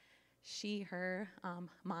are she, her,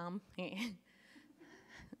 mom.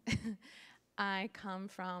 I come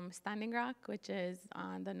from Standing Rock, which is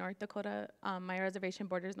on the North Dakota. My reservation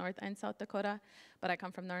borders North and South Dakota, but I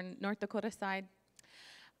come from North Dakota side.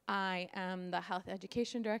 I am the Health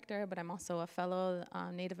Education Director, but I'm also a fellow,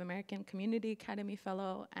 Native American Community Academy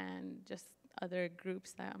fellow, and just other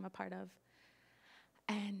groups that I'm a part of.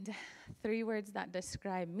 And 3 words that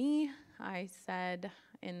describe me, I said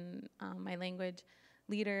in my language,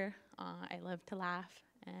 leader, I love to laugh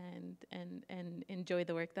and enjoy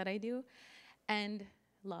the work that I do, and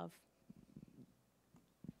love.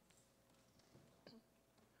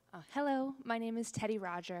 Hello, my name is Teddy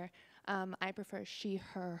Roger. I prefer she,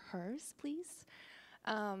 her, hers, please.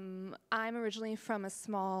 I'm originally from a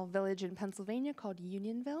small village in Pennsylvania called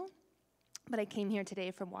Unionville, but I came here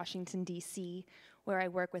today from Washington, D.C., where I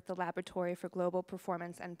work with the Laboratory for Global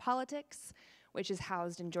Performance and Politics, which is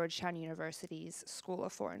housed in Georgetown University's School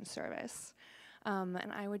of Foreign Service.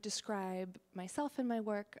 And I would describe myself and my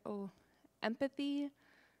work, empathy,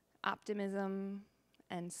 optimism,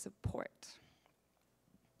 and support.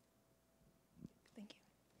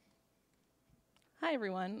 Hi,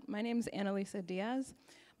 everyone. My name is Annalisa Diaz.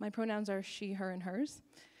 My pronouns are she, her, and hers.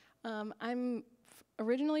 I'm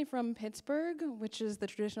originally from Pittsburgh, which is the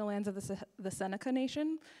traditional lands of the Seneca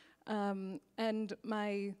Nation. And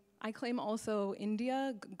I claim also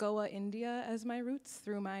India, Goa, India, as my roots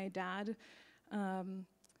through my dad.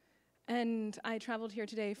 And I traveled here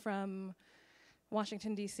today from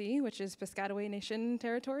Washington, D.C., which is Piscataway Nation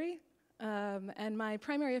territory. And my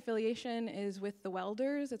primary affiliation is with the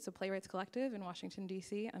Welders. It's a playwrights collective in Washington,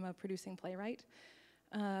 D.C. I'm a producing playwright.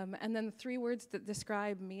 And then 3 words that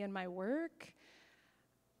describe me and my work,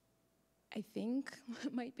 I think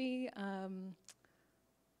might be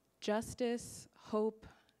justice, hope,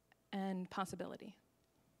 and possibility.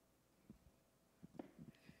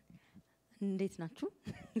 It's not true.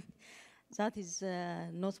 That is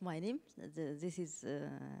not my name. This is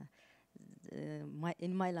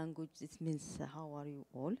in my language, it means how are you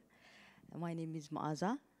all? My name is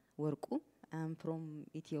Maaza Werku. I'm from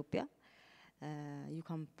Ethiopia. You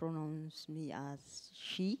can pronounce me as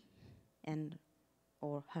she and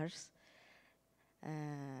or hers.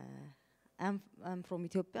 I'm from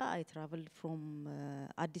Ethiopia. I traveled from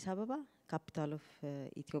Addis Ababa, capital of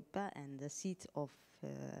Ethiopia and the seat of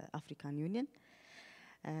African Union.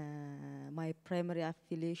 My primary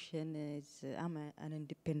affiliation is I'm an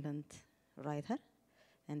independent writer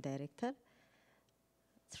and director.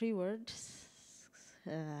 3 words,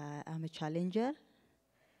 I'm a challenger,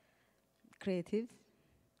 creative,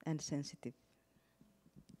 and sensitive.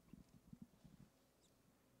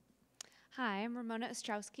 Hi, I'm Ramona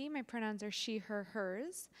Ostrowski. My pronouns are she, her,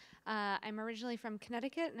 hers. I'm originally from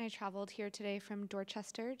Connecticut, and I traveled here today from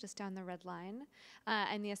Dorchester, just down the Red Line.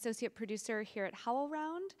 I'm the associate producer here at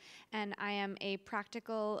HowlRound, and I am a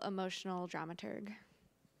practical, emotional dramaturg.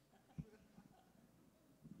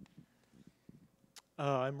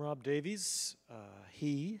 I'm Rob Davies,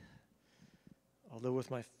 he, although with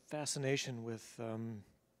my fascination with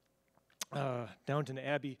Downton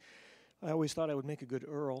Abbey, I always thought I would make a good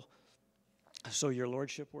Earl, so your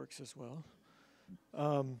lordship works as well.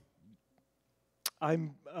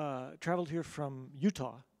 I'm traveled here from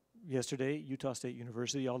Utah yesterday, Utah State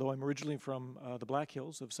University, although I'm originally from the Black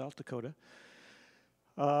Hills of South Dakota.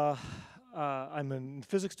 I'm in the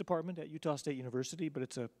physics department at Utah State University, but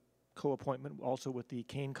it's a co-appointment also with the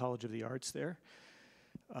Kane College of the Arts there,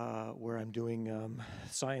 where I'm doing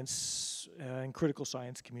science and critical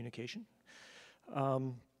science communication.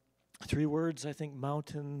 3 words, I think: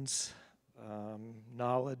 mountains,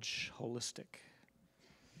 knowledge, holistic.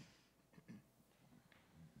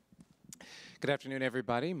 Good afternoon,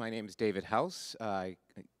 everybody. My name is David House. I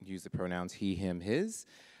use the pronouns he, him, his.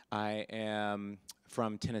 I am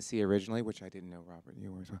from Tennessee originally, which I didn't know, Robert,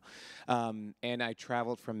 you were as well. And I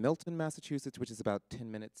traveled from Milton, Massachusetts, which is about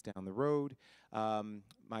 10 minutes down the road.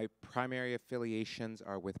 My primary affiliations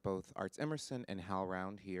are with both Arts Emerson and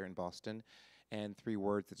HowlRound here in Boston. And 3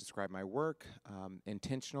 words that describe my work: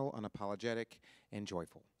 intentional, unapologetic, and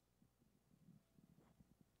joyful.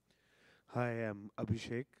 Hi, I'm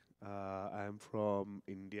Abhishek. I'm from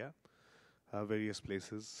India, various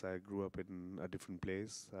places. I grew up in a different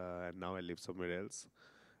place, and now I live somewhere else.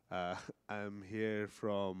 I'm here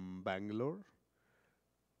from Bangalore.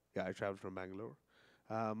 Yeah, I traveled from Bangalore.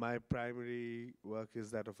 My primary work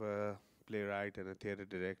is that of a playwright and a theater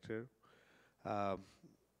director.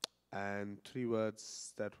 And 3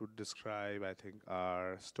 words that would describe, I think,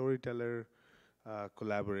 are storyteller,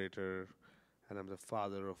 collaborator, and I'm the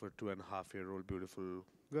father of a 2.5-year-old beautiful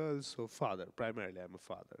girl. So father, primarily I'm a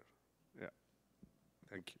father. Yeah,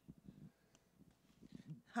 thank you.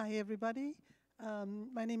 Hi, everybody.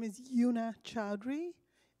 My name is Yuna Chowdhury,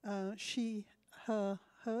 she, her,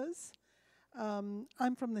 hers.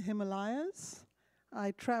 I'm from the Himalayas.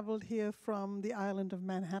 I traveled here from the island of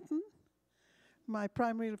Manhattan. My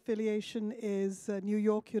primary affiliation is New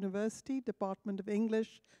York University, Department of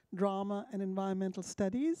English, Drama, and Environmental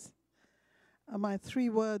Studies. My 3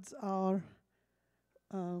 words are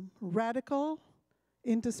radical,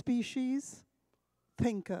 interspecies,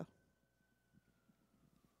 thinker.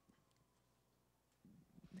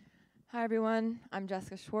 Hi everyone, I'm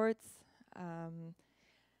Jessica Schwartz.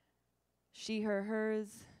 She, her,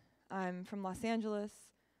 hers. I'm from Los Angeles.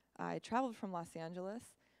 I traveled from Los Angeles.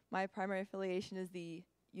 My primary affiliation is the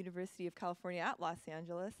University of California at Los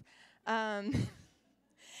Angeles. And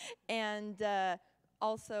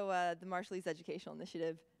also the Marshallese Educational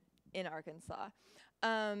Initiative in Arkansas.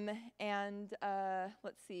 Let's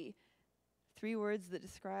see, 3 words that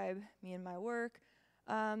describe me and my work.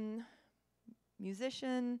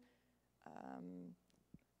 Musician,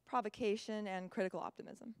 provocation, and critical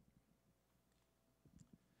optimism.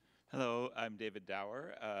 Hello, I'm David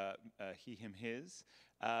Dower, he, him, his.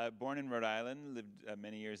 Born in Rhode Island, lived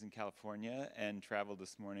many years in California, and traveled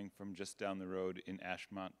this morning from just down the road in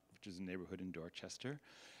Ashmont, which is a neighborhood in Dorchester.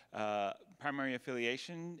 Primary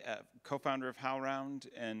affiliation, co-founder of HowlRound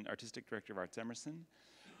and artistic director of Arts Emerson.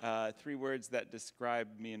 3 words that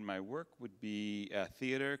describe me and my work would be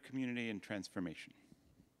theater, community, and transformation.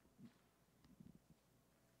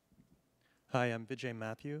 Hi, I'm Vijay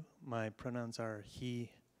Matthew. My pronouns are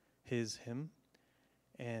he, his, him.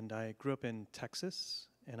 And I grew up in Texas,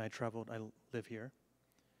 and I live here.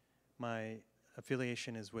 My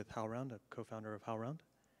affiliation is with HowlRound, a co-founder of HowlRound.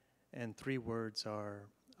 And 3 words are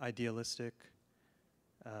idealistic,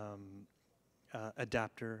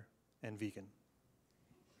 adapter, and vegan.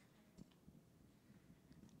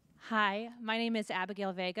 Hi, my name is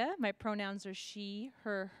Abigail Vega. My pronouns are she,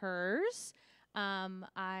 her, hers.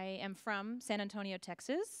 I am from San Antonio,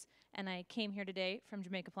 Texas, and I came here today from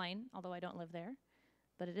Jamaica Plain, although I don't live there,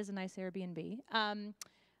 but it is a nice Airbnb.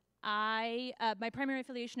 My primary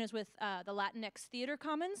affiliation is with the Latinx Theater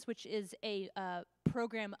Commons, which is a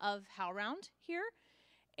program of HowlRound here.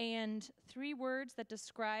 And 3 words that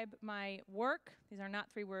describe my work, these are not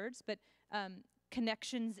 3 words, but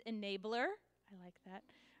connections enabler, I like that,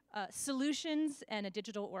 solutions, and a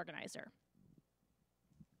digital organizer.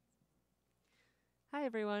 Hi,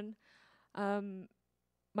 everyone.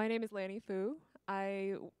 My name is Lanny Fu.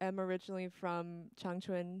 I am originally from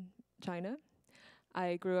Changchun, China.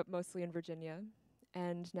 I grew up mostly in Virginia,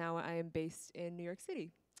 and now I am based in New York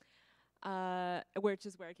City, which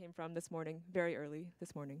is where I came from this morning, very early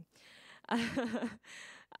this morning.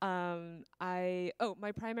 My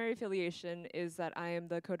primary affiliation is that I am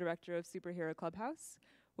the co-director of Superhero Clubhouse,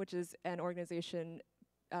 which is an organization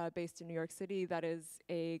based in New York City that is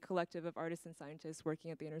a collective of artists and scientists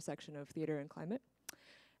working at the intersection of theater and climate.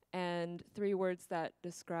 And 3 words that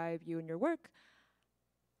describe you and your work: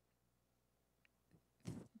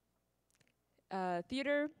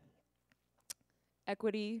 theater,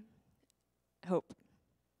 equity, hope.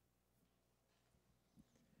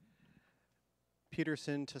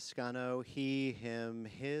 Peterson, Toscano, he, him,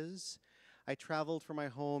 his. I traveled from my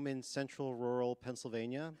home in central rural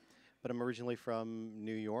Pennsylvania, but I'm originally from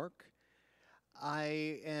New York.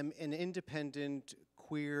 I am an independent,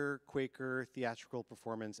 queer, Quaker theatrical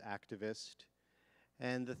performance activist.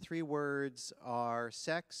 And the 3 words are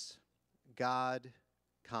sex, God,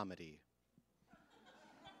 comedy.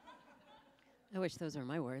 I wish those were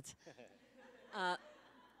my words.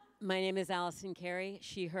 My name is Allison Carey,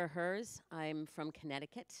 she, her, hers. I'm from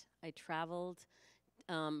Connecticut. I traveled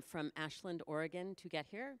from Ashland, Oregon to get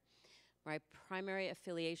here. My primary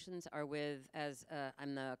affiliations are with,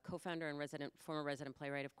 I'm the co-founder and former resident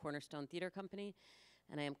playwright of Cornerstone Theater Company,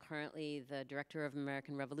 and I am currently the director of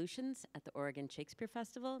American Revolutions at the Oregon Shakespeare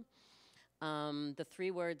Festival. The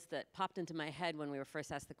 3 words that popped into my head when we were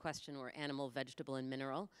first asked the question were animal, vegetable, and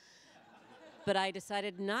mineral. But I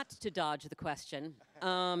decided not to dodge the question.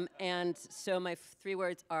 And so my 3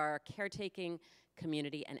 words are caretaking,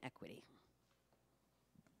 community, and equity.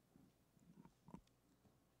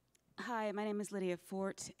 Hi, my name is Lydia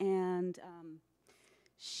Fort, and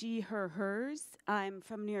she, her, hers. I'm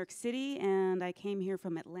from New York City, and I came here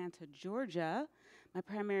from Atlanta, Georgia. My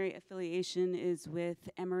primary affiliation is with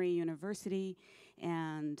Emory University,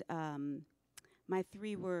 and my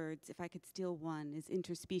 3 words, if I could steal one, is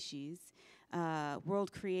interspecies,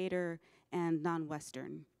 world creator, and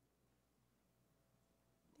non-Western.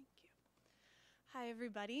 Hi,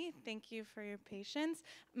 everybody. Thank you for your patience.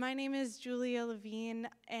 My name is Julia Levine,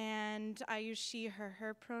 and I use she, her,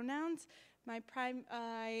 her pronouns.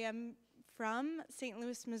 I am from St.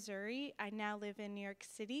 Louis, Missouri. I now live in New York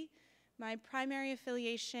City. My primary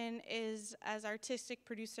affiliation is as artistic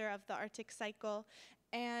producer of the Arctic Cycle,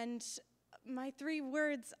 and my 3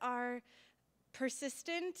 words are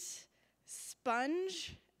persistent,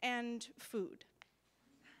 sponge, and food.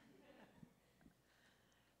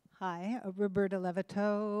 Hi, Roberta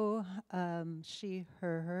Levitow, she,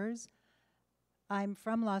 her, hers. I'm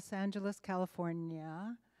from Los Angeles,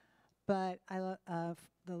 California, but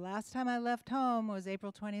the last time I left home was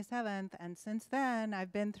April 27th, and since then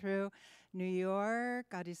I've been through New York,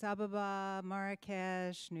 Addis Ababa,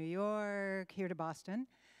 Marrakesh, New York, here to Boston,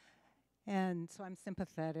 and so I'm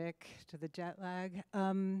sympathetic to the jet lag.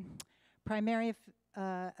 Primary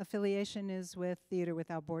affiliation is with Theater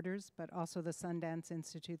Without Borders, but also the Sundance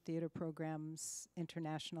Institute Theater Program's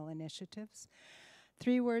international initiatives.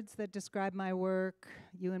 3 words that describe my work,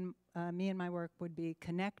 me and my work, would be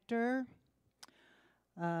connector,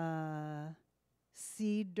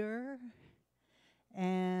 seeder,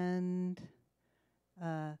 and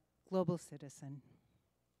global citizen.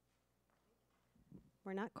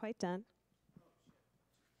 We're not quite done.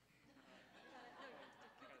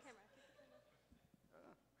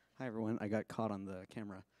 Hi, everyone. I got caught on the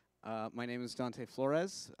camera. My name is Dante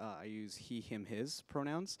Flores. I use he, him, his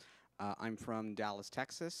pronouns. I'm from Dallas,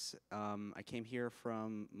 Texas. I came here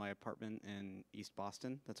from my apartment in East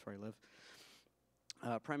Boston. That's where I live.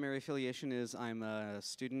 Primary affiliation is I'm a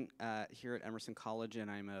student here at Emerson College, and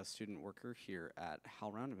I'm a student worker here at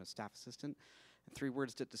HowlRound. I'm a staff assistant. And 3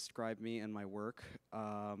 words that describe me and my work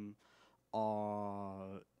are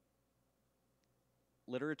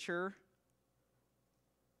literature,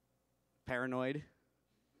 paranoid,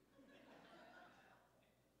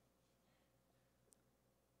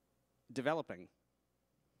 developing.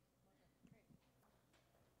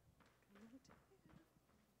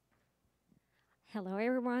 Hello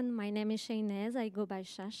everyone, my name is Shaynez. I go by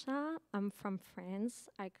Shasha. I'm from France.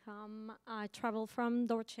 I travel from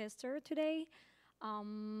Dorchester today.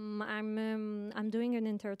 I'm doing an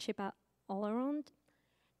internship at HowlRound,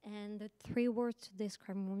 and the 3 words to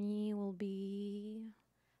describe me will be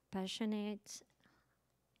passionate,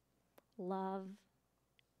 love,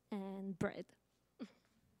 and bread.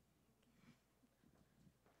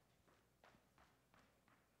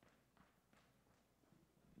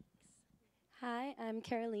 Hi, I'm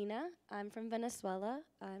Carolina. I'm from Venezuela.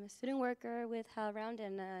 I'm a student worker with HowlRound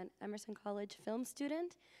and an Emerson College film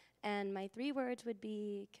student. And my 3 words would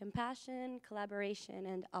be compassion, collaboration,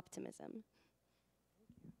 and optimism.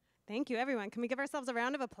 Thank you, everyone. Can we give ourselves a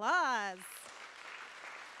round of applause?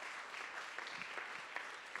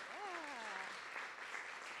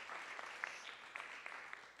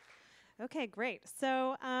 Yeah. Okay, great.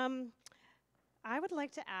 So I would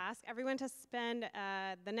like to ask everyone to spend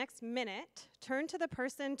the next minute, turn to the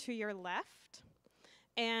person to your left,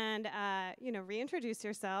 and reintroduce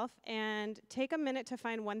yourself, and take a minute to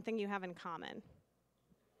find one thing you have in common.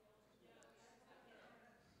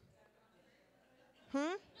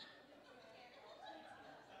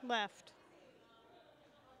 Left.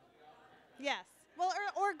 Yes. Well,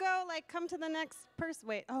 or go, come to the next person.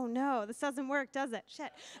 Wait, oh no, this doesn't work, does it?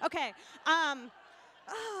 Shit. Okay.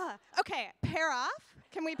 Okay, pair off.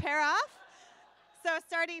 Can we pair off? So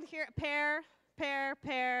starting here, pair, pair,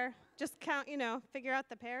 pair. Just count, figure out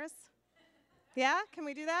the pairs. Yeah, can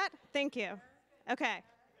we do that? Thank you. Okay.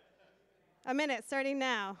 A minute, starting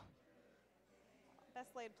now. Best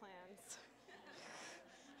laid plans.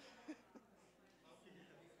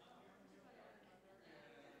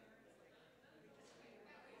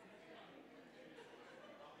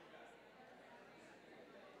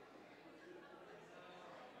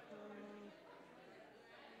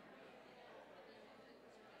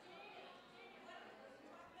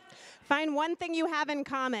 Find one thing you have in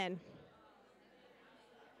common.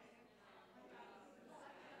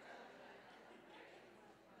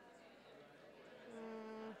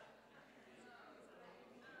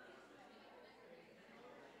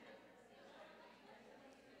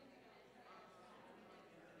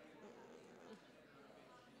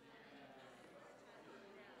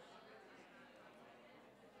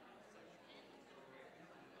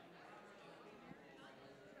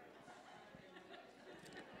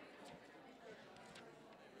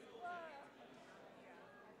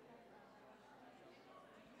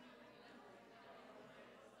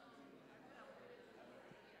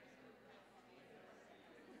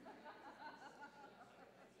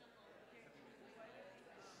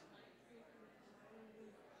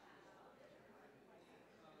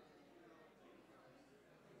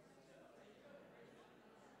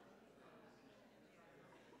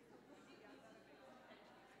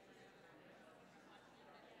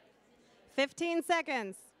 $15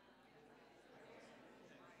 seconds.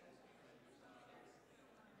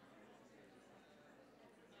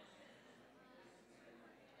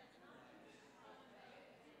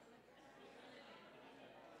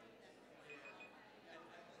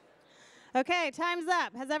 Okay, time's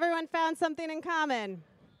up. Has everyone found something in common?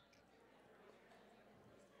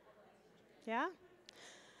 Yeah?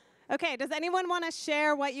 Okay, does anyone want to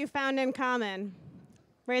share what you found in common?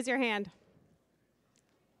 Raise your hand.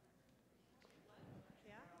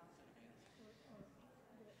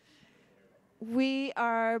 We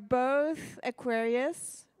are both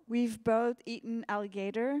Aquarius. We've both eaten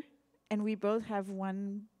alligator, and we both have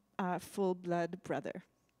one full-blood brother.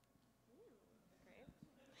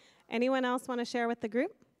 Anyone else want to share with the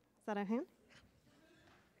group? Is that a hand?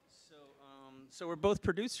 So we're both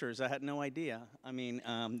producers. I had no idea. I mean,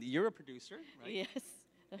 you're a producer, right? Yes.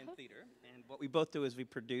 In theater. And what we both do is we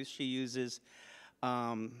produce. She uses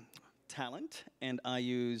talent, and I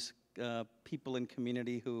use people in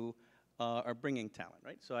community who are bringing talent,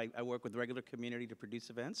 right? So I work with regular community to produce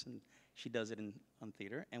events, and she does it on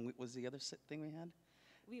theater. And what was the other thing we had?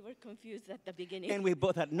 We were confused at the beginning. And we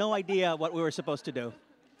both had no idea what we were supposed to do.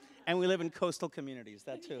 And we live in coastal communities,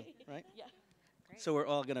 that too, right? Yeah. So we're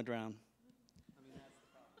all gonna drown. I mean, that's the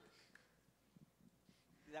problem.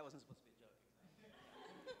 That wasn't supposed to be a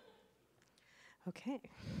joke. Okay.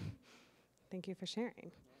 Thank you for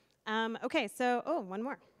sharing. Okay, so, one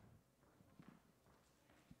more.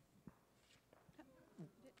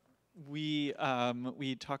 We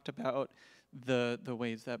talked about the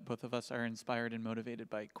ways that both of us are inspired and motivated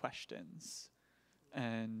by questions,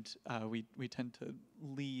 and we tend to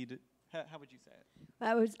lead. How would you say it?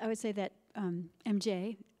 I would say that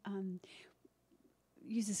MJ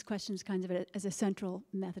uses questions kind of as a central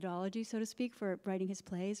methodology, so to speak, for writing his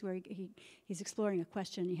plays, where he's exploring a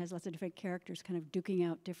question. He has lots of different characters kind of duking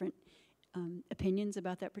out different opinions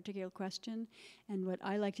about that particular question. And what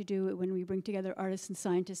I like to do when we bring together artists and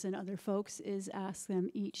scientists and other folks is ask them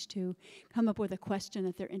each to come up with a question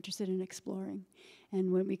that they're interested in exploring. And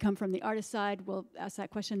when we come from the artist side, we'll ask that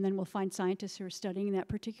question, then we'll find scientists who are studying that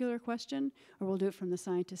particular question, or we'll do it from the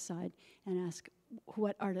scientist side and ask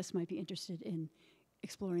what artists might be interested in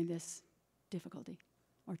exploring this difficulty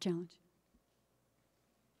or challenge.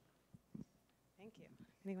 Thank you.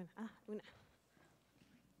 Anyone? Una.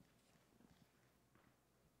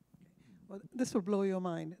 Well, this will blow your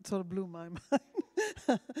mind. It sort of blew my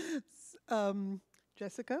mind.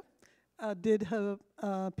 Jessica did her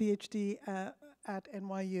PhD at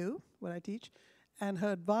NYU, where I teach, and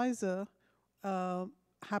her advisor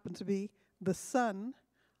happened to be the son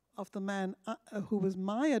of the man who was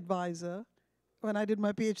my advisor when I did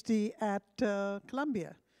my PhD at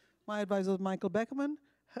Columbia. My advisor was Michael Beckerman,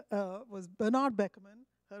 was Bernard Beckerman.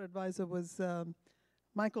 Her advisor was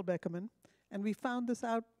Michael Beckerman. And we found this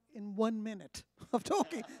out in 1 minute of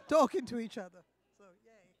talking to each other. So,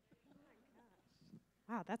 yay.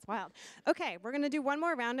 Wow, that's wild. Okay, we're going to do one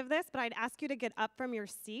more round of this, but I'd ask you to get up from your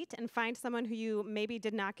seat and find someone who you maybe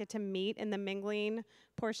did not get to meet in the mingling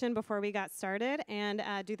portion before we got started, and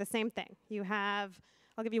do the same thing. You have,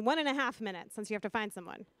 I'll give you 1.5 minutes since you have to find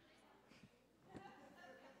someone.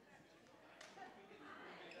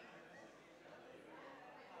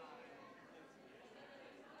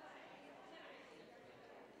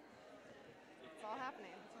 It's all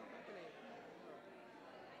happening.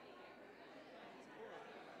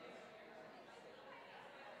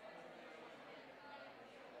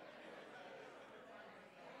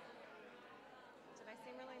 Did I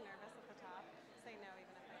seem really nervous at the top? Say no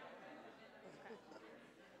even if I don't. Okay.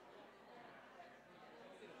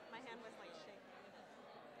 My hand was like shaking.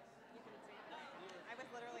 You can see it. I was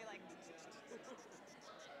literally like, it was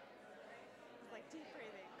like deep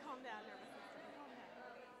breathing. Calm down, nervous system. Calm down.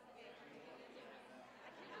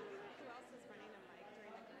 I can't remember who else was running a mic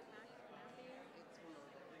during the group Matthew?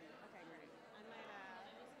 Okay, great. I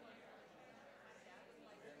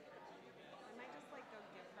might just like go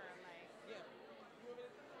give her a mic.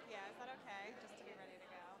 Yeah, is that okay? Just to be ready to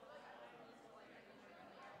go.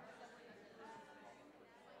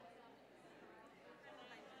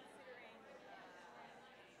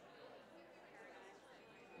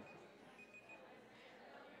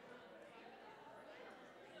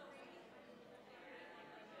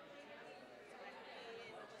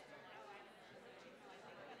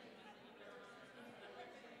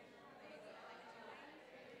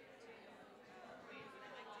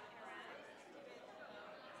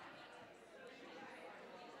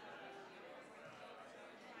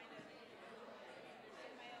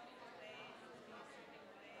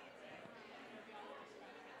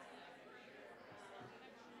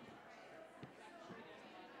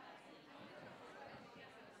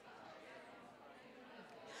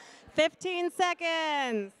 "15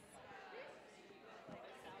 seconds.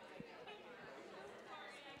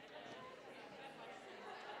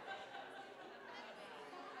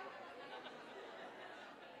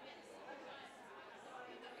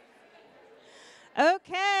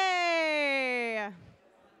 Okay.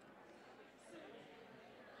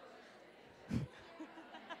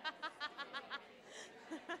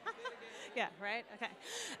 Yeah, right? Okay.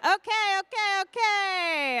 Okay.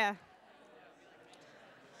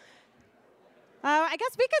 I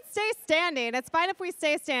guess we could stay standing. It's fine if we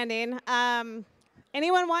stay standing.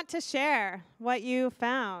 Anyone want to share what you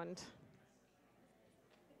found?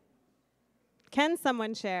 Can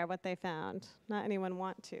someone share what they found? Not anyone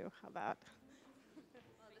want to. How about?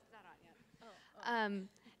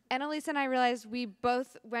 Annalise and I realized we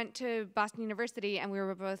both went to Boston University, and we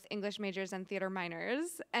were both English majors and theater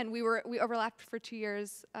minors, and we overlapped for 2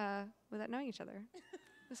 years without knowing each other.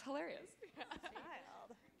 It was hilarious.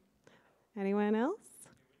 Anyone else?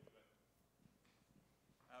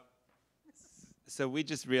 So we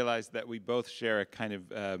just realized that we both share a kind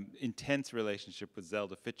of intense relationship with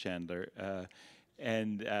Zelda Fitchandler.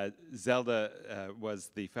 And Zelda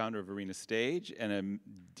was the founder of Arena Stage and a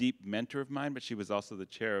deep mentor of mine, but she was also the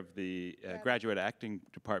chair of the graduate acting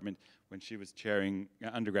department when she was chairing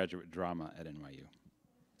undergraduate drama at NYU.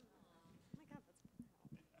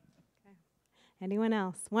 Anyone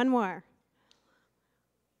else? One more.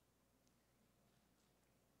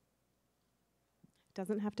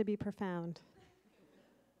 Doesn't have to be profound.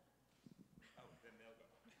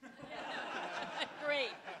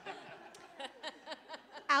 Great.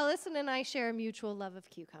 Allison and I share a mutual love of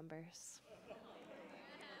cucumbers. That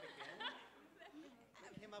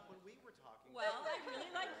came up when we were talking. Well, I really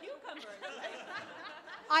like cucumbers.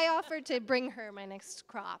 I offered to bring her my next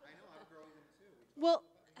crop. I know, I'm growing them too. Well,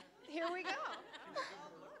 here we go.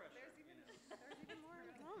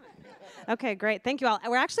 Okay, great. Thank you all.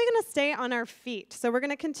 We're actually going to stay on our feet. So we're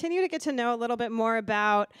going to continue to get to know a little bit more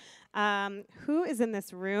about who is in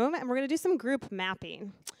this room, and we're going to do some group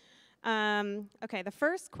mapping. Okay, the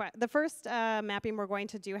first mapping we're going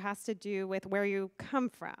to do has to do with where you come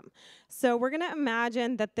from. So we're going to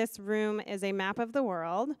imagine that this room is a map of the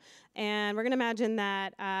world, and we're going to imagine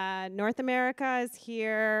that North America is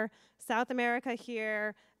here, South America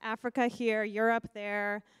here, Africa here, Europe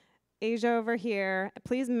there, Asia over here.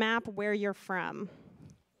 Please map where you're from.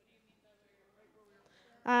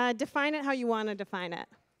 Define it how you want to define it.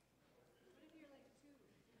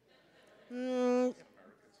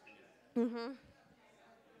 Mm-hmm.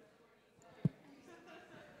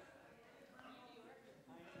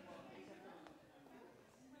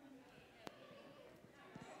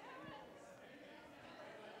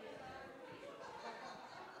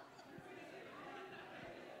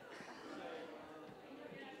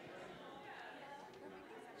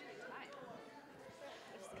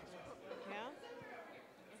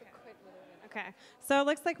 Okay, so it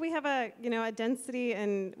looks like we have a density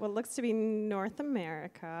in what looks to be North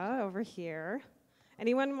America over here.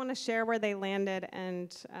 Anyone want to share where they landed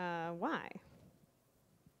and why?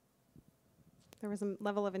 There was a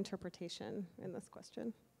level of interpretation in this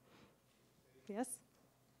question. Yes?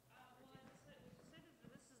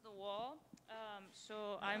 This is the wall.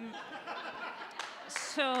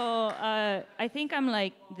 I think I'm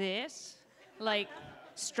like this, like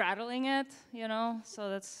straddling it, So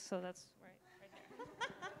that's right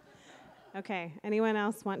there. Okay. Anyone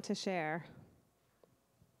else want to share?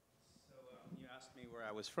 So you asked me where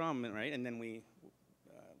I was from, right? And then we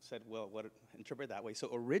said, well, interpret that way. So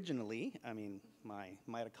originally, I mean, my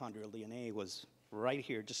mitochondrial DNA was right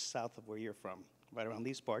here, just south of where you're from, right around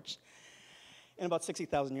these parts. And about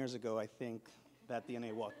 60,000 years ago, I think that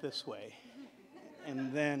DNA walked this way.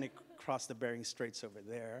 And then it crossed the Bering Straits over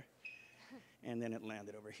there. And then it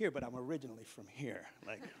landed over here. But I'm originally from here,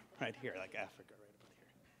 like right here, like Africa, right about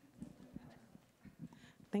here.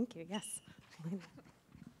 Thank you. Yes.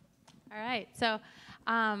 All right. So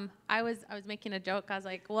I was making a joke. I was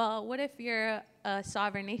like, well, what if you're a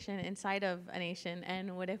sovereign nation inside of a nation?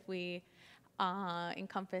 And what if we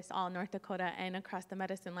encompass all North Dakota and across the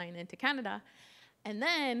medicine line into Canada? And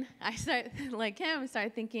then I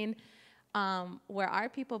started thinking, where our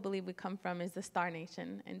people believe we come from is the Star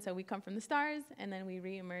Nation. And so we come from the stars, and then we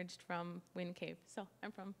re-emerged from Wind Cave. So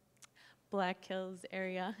I'm from Black Hills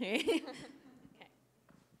area. Okay.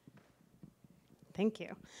 Thank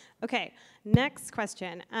you. Okay, next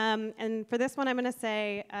question. And for this one, I'm going to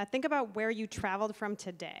say, think about where you traveled from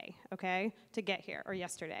today, okay, to get here, or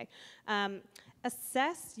yesterday.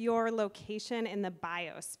 Assess your location in the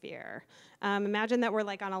biosphere. Imagine that we're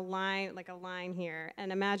like on a line here,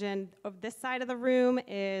 and imagine this side of the room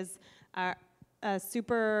is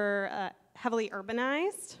super heavily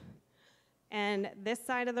urbanized, and this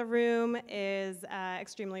side of the room is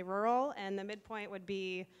extremely rural, and the midpoint would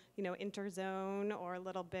be, interzone or a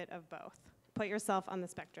little bit of both. Put yourself on the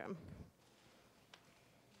spectrum.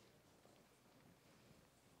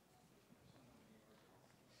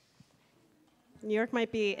 New York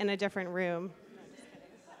might be in a different room.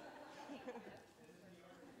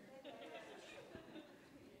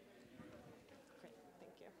 Great,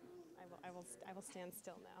 thank you. I will stand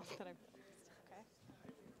still now that I've realized.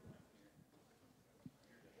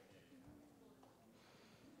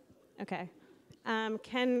 Okay.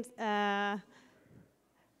 Okay.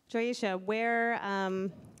 Joyisha, where,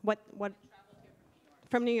 what?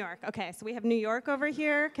 From New York. Okay, so we have New York over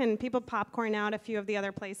here. Can people popcorn out a few of the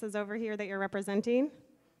other places over here that you're representing?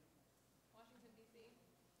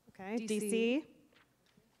 Washington, D.C. Okay, DC.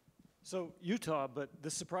 So Utah, but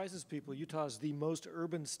this surprises people. Utah is the most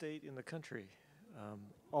urban state in the country.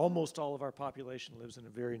 Almost all of our population lives in a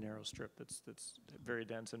very narrow strip that's very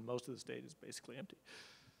dense, and most of the state is basically empty.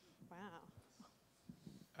 Wow.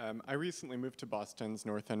 I recently moved to Boston's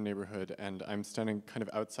North End neighborhood, and I'm standing kind of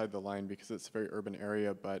outside the line because it's a very urban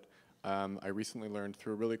area, but I recently learned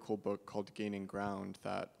through a really cool book called Gaining Ground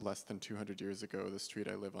that less than 200 years ago, the street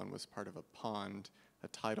I live on was part of a pond, a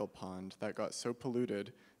tidal pond, that got so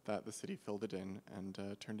polluted that the city filled it in and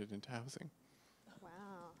turned it into housing. Wow.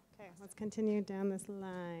 Okay, let's continue down this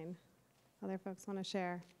line. Other folks want to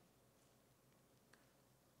share?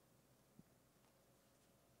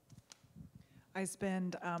 I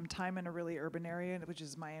spend time in a really urban area, which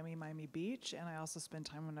is Miami Beach, and I also spend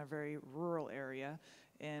time in a very rural area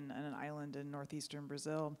in an island in northeastern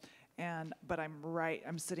Brazil. But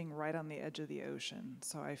I'm sitting right on the edge of the ocean,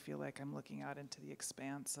 so I feel like I'm looking out into the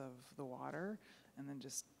expanse of the water, and then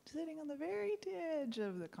just sitting on the very edge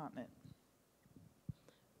of the continent.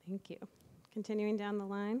 Thank you. Continuing down the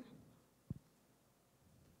line.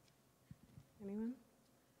 Anyone?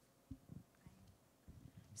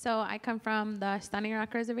 So I come from the Standing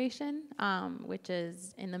Rock Reservation, which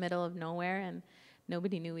is in the middle of nowhere, and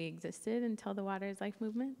nobody knew we existed until the Water is Life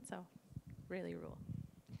movement, so really rural.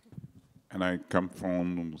 And I come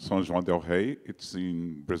from São João del Rei. It's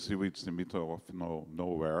in Brazil, it's in the middle of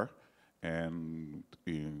nowhere, and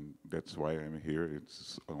that's why I'm here.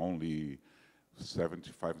 It's only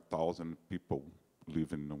 75,000 people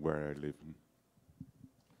living where I live.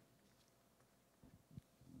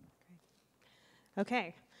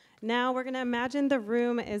 Okay. Now we're going to imagine the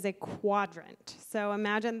room is a quadrant. So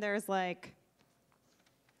imagine there's like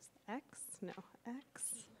X? No,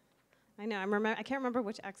 X. I know, I can't remember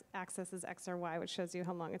which axis is X or Y, which shows you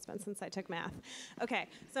how long it's been since I took math. Okay,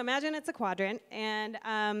 so imagine it's a quadrant, and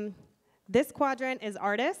this quadrant is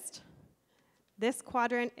artist. This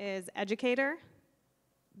quadrant is educator.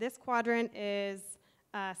 This quadrant is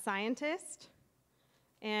scientist.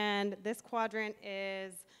 And this quadrant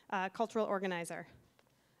is cultural organizer.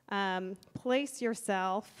 Place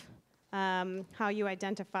yourself how you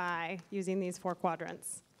identify using these 4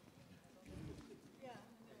 quadrants.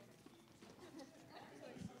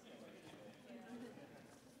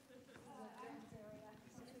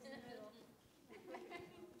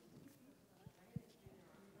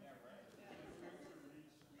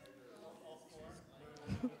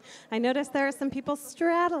 I noticed there are some people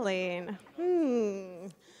straddling.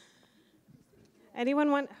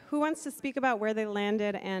 Who wants to speak about where they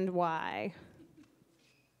landed and why?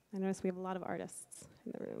 I notice we have a lot of artists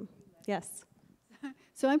in the room. Yes.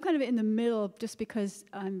 So I'm kind of in the middle just because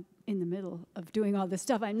I'm in the middle of doing all this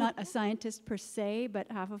stuff. I'm not a scientist per se, but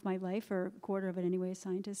half of my life, or a quarter of it anyway, is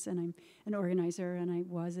scientist, and I'm an organizer, and I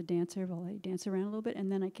was a dancer. Well, I dance around a little bit, and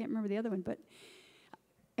then I can't remember the other one, but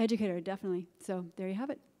educator, definitely. So there you have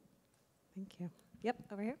it. Thank you. Yep,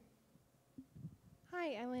 over here.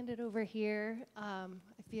 Hi, I landed over here. I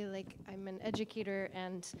feel like I'm an educator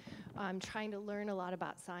and I'm trying to learn a lot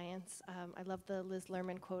about science. I love the Liz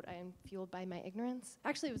Lerman quote, "I am fueled by my ignorance."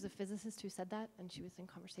 Actually, it was a physicist who said that, and she was in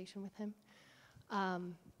conversation with him.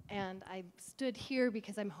 And I stood here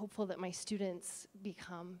because I'm hopeful that my students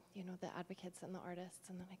become, the advocates and the artists,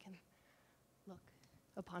 and then I can look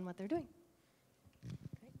upon what they're doing.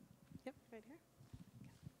 Great. Yep, right here.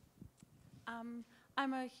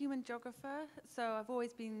 I'm a human geographer, so I've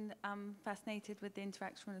always been fascinated with the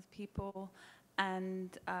interaction with people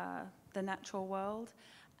and the natural world.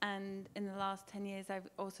 And in the last 10 years, I've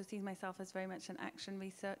also seen myself as very much an action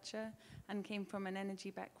researcher and came from an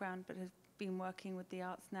energy background, but have been working with the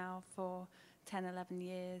arts now for 10, 11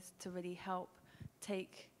 years to really help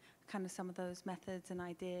take kind of some of those methods and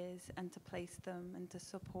ideas and to place them and to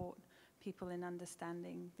support people in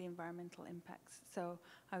understanding the environmental impacts. So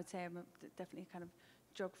I would say I'm definitely kind of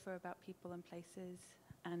geographer about people and places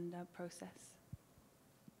and process.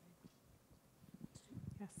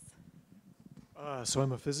 Yes. So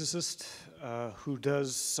I'm a physicist who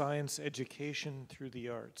does science education through the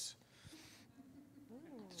arts.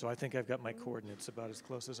 So I think I've got my coordinates about as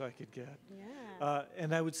close as I could get. Yeah.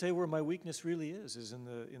 And I would say where my weakness really is in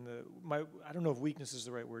my, I don't know if weakness is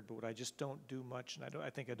the right word, but what I just don't do much, and I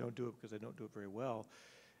think I don't do it because I don't do it very well.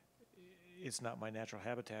 It's not my natural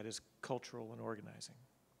habitat, is cultural and organizing.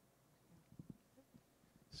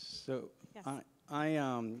 So Yes.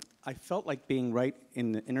 I felt like being right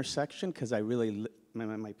in the intersection because I really,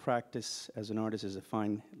 my practice as an artist is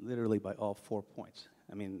defined literally by all 4 points.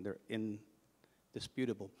 I mean, they're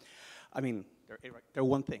indisputable. I mean, they're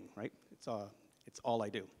one thing, right? It's all I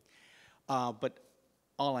do. But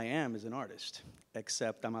all I am is an artist,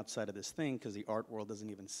 except I'm outside of this thing because the art world doesn't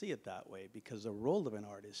even see it that way, because the role of an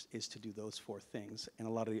artist is to do those 4 things, and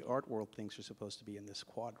a lot of the art world things are supposed to be in this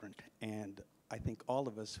quadrant. And I think all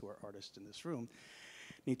of us who are artists in this room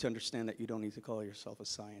need to understand that you don't need to call yourself a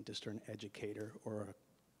scientist or an educator or a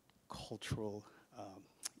cultural, a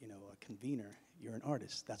convener. You're an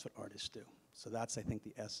artist. That's what artists do. So that's, I think,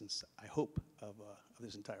 the essence, I hope, of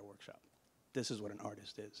this entire workshop. This is what an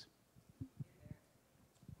artist is.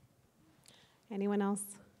 Anyone else?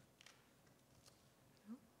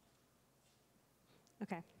 No?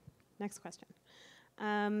 Okay, next question.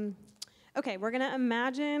 Okay, we're gonna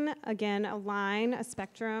imagine, again, a line, a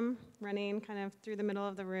spectrum running kind of through the middle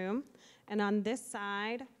of the room. And on this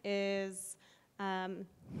side is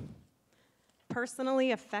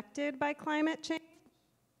personally affected by climate change.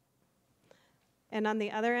 And on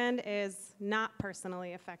the other end is not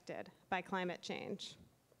personally affected by climate change.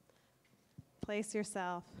 Place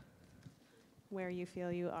yourself where you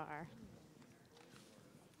feel you are.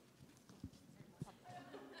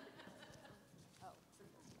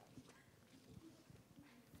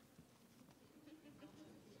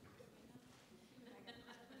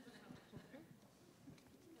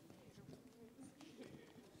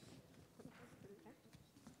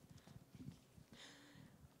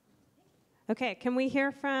 Okay, can we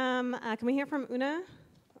hear from Una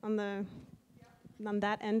on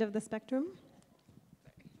that end of the spectrum?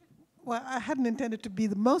 Well, I hadn't intended to be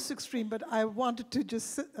the most extreme, but I wanted to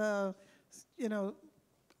just,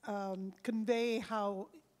 convey how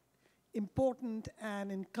important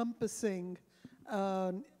and encompassing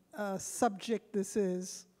a subject this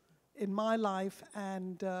is in my life,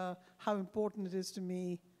 and how important it is to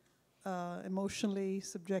me emotionally,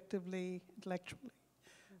 subjectively, intellectually.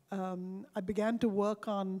 I began to work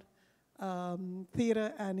on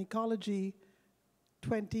theater and ecology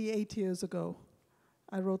 28 years ago.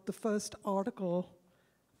 I wrote the first article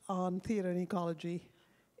on theater and ecology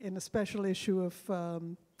in a special issue of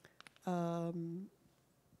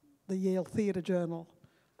the Yale Theater Journal,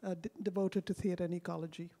 devoted to theater and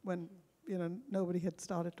ecology, when nobody had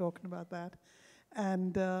started talking about that.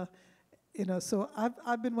 And so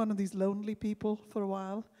I've been one of these lonely people for a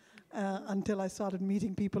while, until I started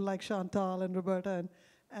meeting people like Chantal and Roberta,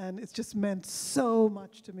 and it's just meant so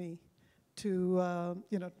much to me to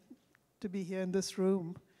to be here in this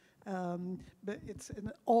room. But it's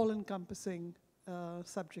an all-encompassing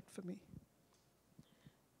subject for me.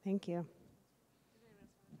 Thank you.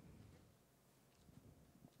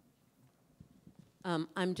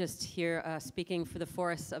 I'm just here speaking for the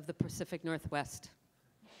forests of the Pacific Northwest.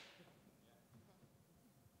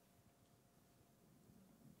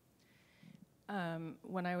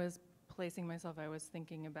 When I was placing myself, I was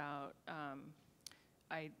thinking about,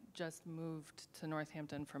 I just moved to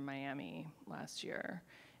Northampton from Miami last year,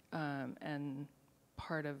 and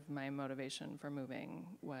part of my motivation for moving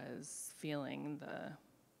was feeling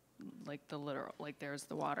the literal, like there's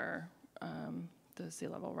the water, the sea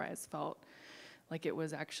level rise, felt like it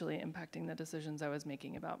was actually impacting the decisions I was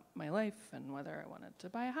making about my life and whether I wanted to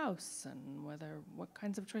buy a house and what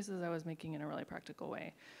kinds of choices I was making in a really practical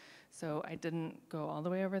way. So I didn't go all the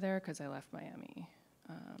way over there because I left Miami.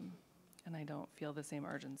 And I don't feel the same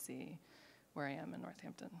urgency where I am in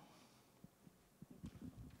Northampton.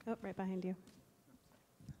 Oh, right behind you.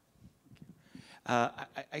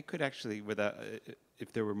 I could actually,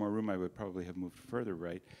 if there were more room, I would probably have moved further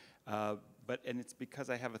right. And it's because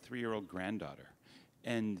I have a 3-year-old granddaughter.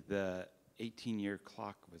 And the 18-year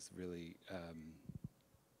clock was really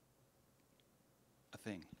a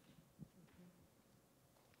thing.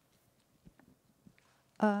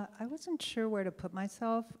 I wasn't sure where to put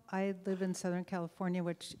myself. I live in Southern California,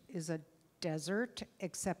 which is a desert,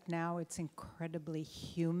 except now it's incredibly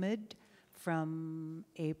humid from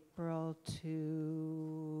April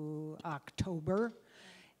to October.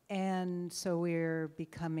 And so we're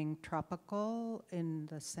becoming tropical in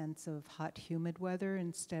the sense of hot, humid weather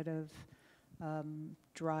instead of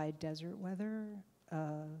dry desert weather.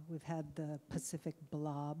 We've had the Pacific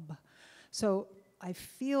blob. So I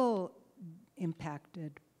feel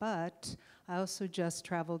impacted. But I also just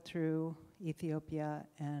traveled through Ethiopia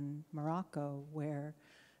and Morocco, where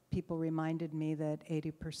people reminded me that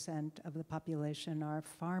 80% of the population are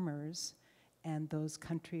farmers, and those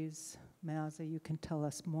countries, Meaza, you can tell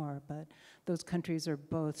us more, but those countries are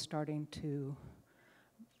both starting to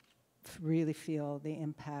really feel the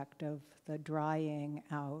impact of the drying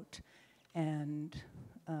out and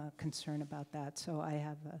concern about that. So I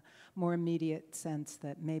have a more immediate sense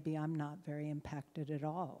that maybe I'm not very impacted at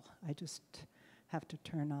all. I just have to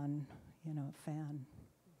turn on, you know, a fan.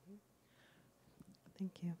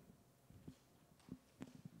 Thank you.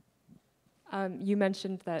 You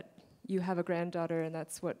mentioned that you have a granddaughter and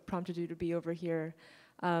that's what prompted you to be over here.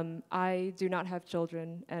 I do not have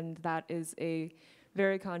children, and that is a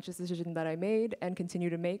very conscious decision that I made and continue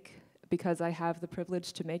to make because I have the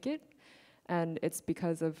privilege to make it, and it's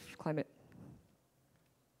because of climate.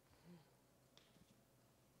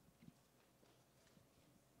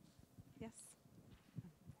 Yes.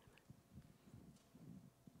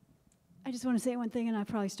 I just want to say one thing, and I'll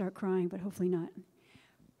probably start crying, but hopefully not.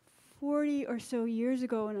 40 or so years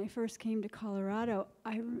ago, when I first came to Colorado,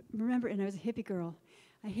 I remember, and I was a hippie girl,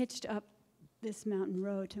 I hitched up this mountain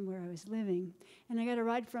road to where I was living, and I got a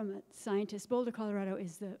ride from a scientist. Boulder, Colorado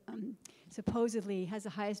is the, supposedly has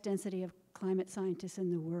the highest density of climate scientists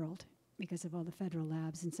in the world because of all the federal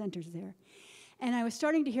labs and centers there. And I was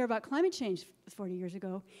starting to hear about climate change 40 years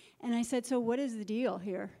ago, and I said, so what is the deal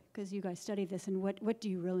here? Because you guys study this, and what do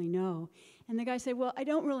you really know? And the guy said, well, I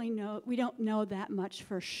don't really know, we don't know that much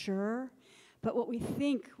for sure, but what we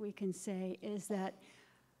think we can say is that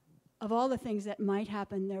of all the things that might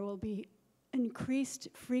happen, there will be increased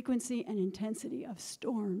frequency and intensity of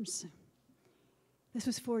storms. This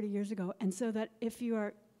was 40 years ago, and so that if you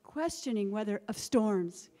are questioning whether of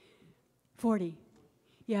storms, 40,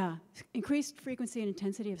 yeah, increased frequency and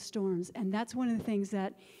intensity of storms, and that's one of the things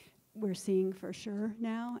that we're seeing for sure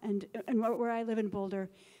now. And where I live in Boulder,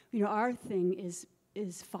 you know, our thing is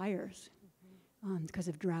fires because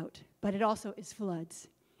of drought, but it also is floods.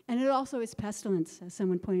 And it also is pestilence, as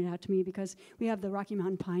someone pointed out to me, because we have the Rocky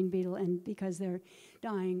Mountain pine beetle, and because they're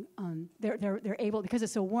dying, they're able, because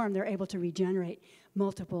it's so warm, they're able to regenerate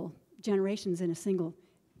multiple generations in a single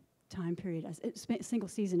time period, a single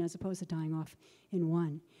season, as opposed to dying off in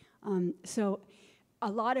one. So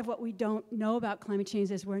a lot of what we don't know about climate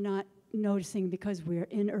change is we're not noticing because we're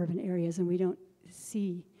in urban areas and we don't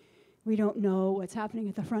know what's happening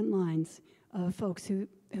at the front lines of folks who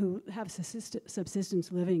have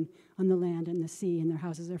subsistence living on the land and the sea, and their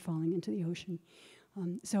houses are falling into the ocean.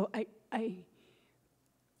 So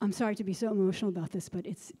I'm sorry to be so emotional about this, but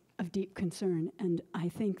it's of deep concern. And I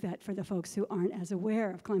think that for the folks who aren't as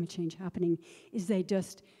aware of climate change happening, is they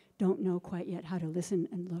just don't know quite yet how to listen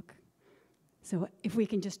and look. So if we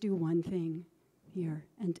can just do one thing here,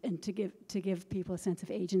 and to give people a sense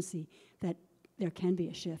of agency that there can be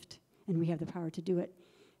a shift, and we have the power to do it,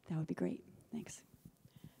 that would be great. Thanks.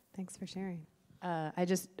 Thanks for sharing.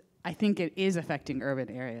 I think it is affecting urban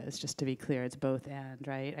areas, just to be clear. It's both and,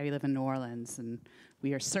 right? I live in New Orleans, and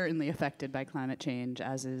we are certainly affected by climate change,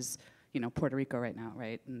 as is, you know, Puerto Rico right now,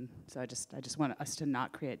 right? And so I just want us to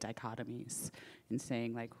not create dichotomies in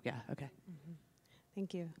saying, like, yeah, okay. Mm-hmm.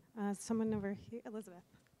 Thank you. Someone over here, Elizabeth.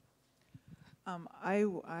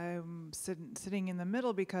 I'm sitting in the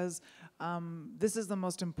middle because this is the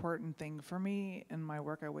most important thing for me in my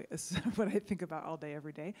work. It's what I think about all day,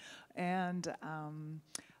 every day. And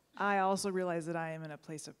I also realize that I am in a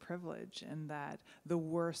place of privilege, and that the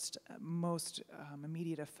worst, most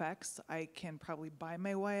immediate effects I can probably buy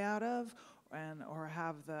my way out of, or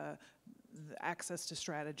have the access to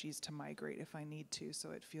strategies to migrate if I need to.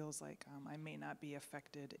 So it feels like I may not be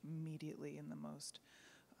affected immediately in the most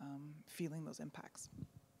feeling those impacts.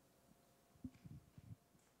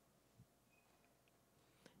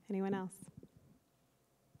 Anyone else?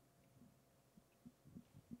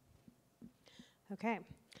 Okay,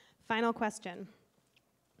 final question.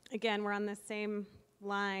 Again, we're on the same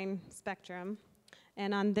line spectrum,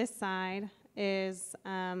 and on this side is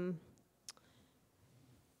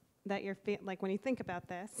that you're like, when you think about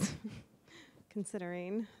this,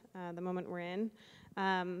 considering the moment we're in,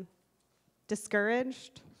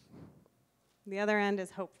 discouraged. The other end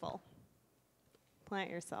is hopeful.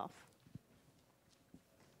 Plant yourself.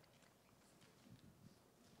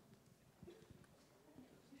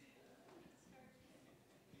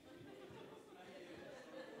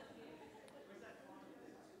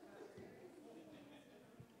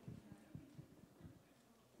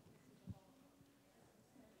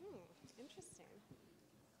 Interesting.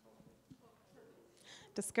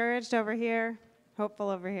 Discouraged over here, hopeful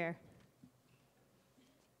over here.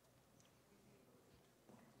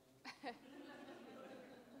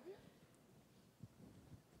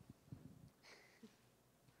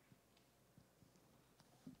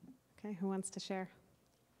 Okay, who wants to share?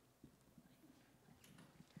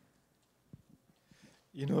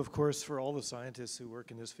 You know, of course, for all the scientists who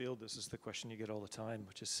work in this field, this is the question you get all the time,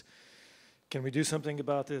 which is, can we do something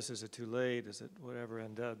about this? Is it too late? Is it whatever?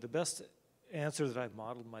 And the best answer that I've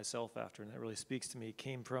modeled myself after, and that really speaks to me,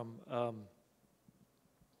 came from, oh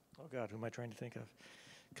God, who am I trying to think of?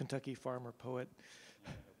 Kentucky farmer, poet,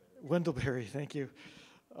 Wendell Berry, thank you.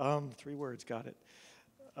 3 words, got it.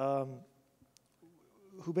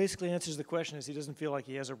 Who basically answers the question is he doesn't feel like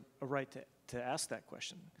he has a right to ask that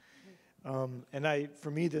question. And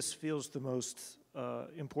for me, this feels the most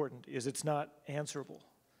important, is it's not answerable.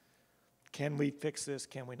 Can we fix this?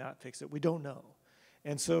 Can we not fix it? We don't know.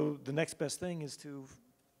 And so the next best thing is to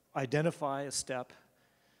identify a step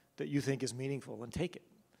that you think is meaningful and take it.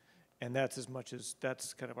 And that's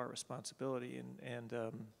that's kind of our responsibility. And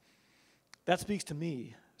that speaks to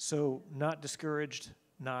me. So not discouraged,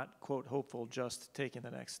 not, quote, hopeful, just taking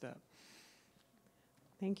the next step.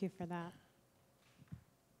 Thank you for that.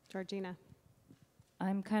 Georgina.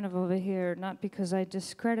 I'm kind of over here, not because I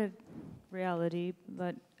discredit reality,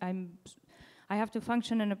 but I have to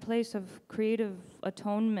function in a place of creative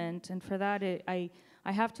atonement, and for that I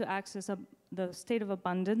have to access the state of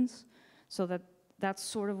abundance, so that's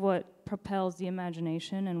sort of what propels the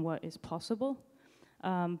imagination and what is possible.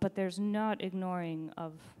 But there's not ignoring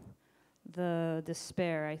of the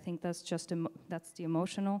despair. I think that's just that's the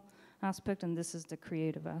emotional aspect, and this is the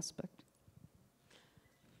creative aspect.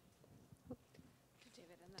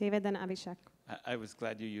 David, then Abhishek. I was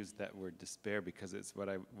glad you used that word despair, because it's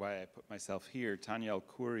why I put myself here. Tanya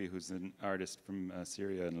Al-Khouri, who's an artist from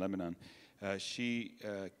Syria and Lebanon, she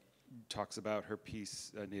talks about her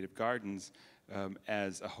piece, Native Gardens,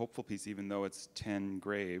 as a hopeful piece, even though it's 10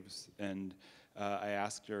 graves. And I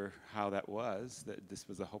asked her how that was, that this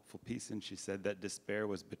was a hopeful piece, and she said that despair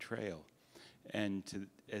was betrayal. And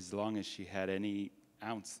as long as she had any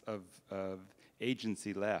ounce of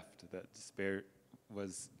agency left, that despair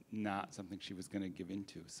was not something she was going to give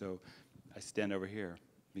into. So I stand over here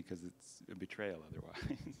because it's a betrayal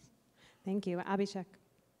otherwise. Thank you. Abhishek.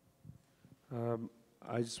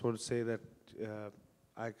 I just want to say that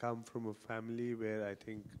I come from a family where I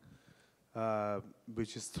think,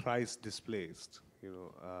 which is thrice displaced. You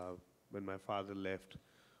know, when my father left,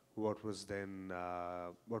 what was then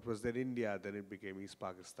India, then it became East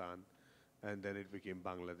Pakistan, and then it became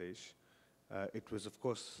Bangladesh. It was, of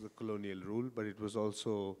course, the colonial rule, but it was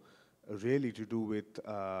also really to do with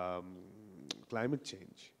climate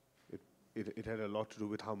change. It had a lot to do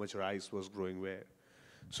with how much rice was growing where.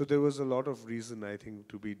 So there was a lot of reason, I think,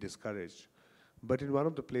 to be discouraged. But in one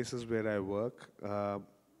of the places where I work,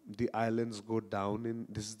 the islands go down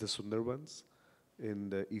this is the Sundarbans in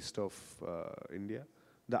the east of India.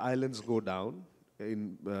 The islands go down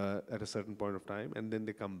at a certain point of time, and then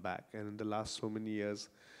they come back. And in the last so many years,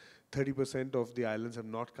 30% of the islands have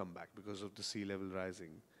not come back because of the sea level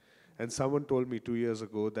rising. And someone told me 2 years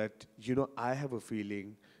ago that, you know, I have a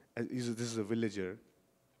feeling, this is a villager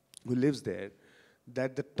who lives there,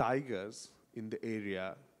 that the tigers in the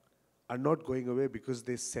area are not going away because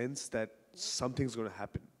they sense that something's going to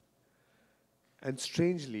happen. And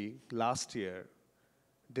strangely, last year,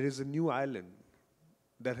 there is a new island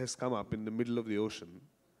that has come up in the middle of the ocean,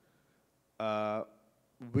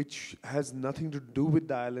 which has nothing to do with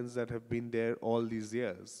the islands that have been there all these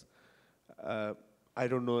years. I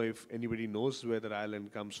don't know if anybody knows where that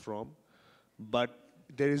island comes from, but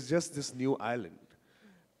there is just this new island.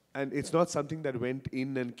 And it's not something that went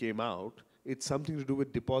in and came out. It's something to do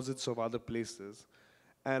with deposits of other places.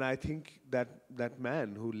 And I think that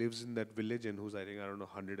man who lives in that village and who's, I don't know,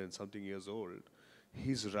 100 and something years old,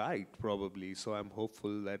 he's right, probably. So I'm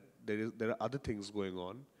hopeful that there are other things going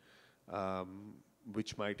on,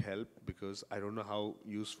 which might help, because I don't know how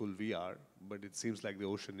useful we are, but it seems like the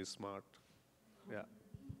ocean is smart. Yeah.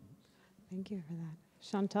 Thank you for that.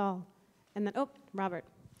 Chantal. And then, Robert.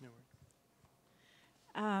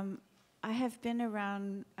 I have been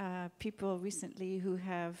around people recently who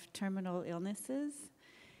have terminal illnesses,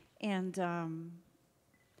 and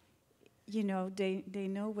you know, they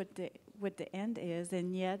know what the end is,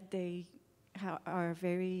 and yet they are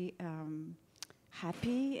very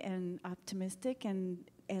happy and optimistic, and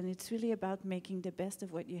it's really about making the best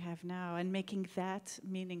of what you have now and making that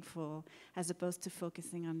meaningful as opposed to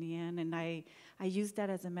focusing on the end. And I use that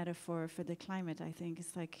as a metaphor for the climate. I think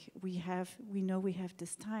it's like we know we have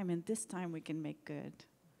this time, and this time we can make good.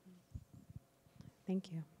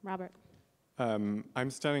 Thank you. Robert.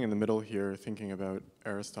 I'm standing in the middle here thinking about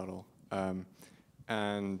Aristotle.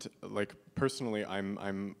 And like personally,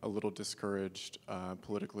 I'm a little discouraged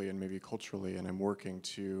politically and maybe culturally, and I'm working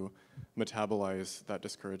to metabolize that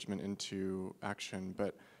discouragement into action.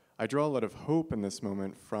 But I draw a lot of hope in this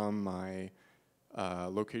moment from my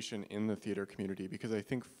location in the theater community, because I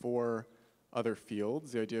think for other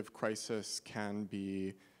fields, the idea of crisis can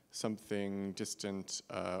be something distant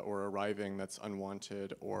or arriving that's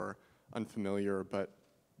unwanted or unfamiliar. But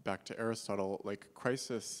back to Aristotle, like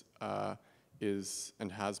crisis is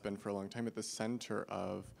and has been for a long time at the center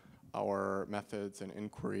of our methods and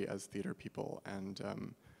inquiry as theater people. And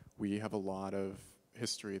we have a lot of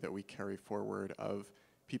history that we carry forward of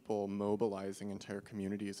people mobilizing entire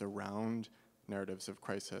communities around narratives of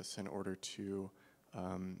crisis in order to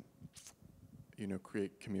you know,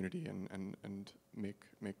 create community and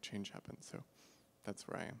make change happen. So that's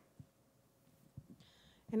where I am.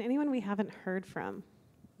 And anyone we haven't heard from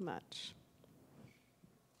much?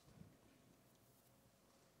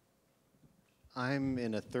 I'm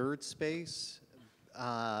in a third space,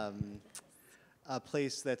 a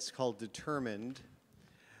place that's called determined,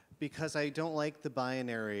 because I don't like the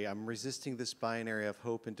binary. I'm resisting this binary of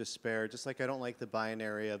hope and despair, just like I don't like the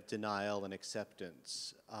binary of denial and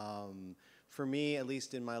acceptance. For me, at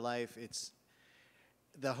least in my life, it's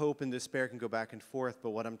the hope and despair can go back and forth, but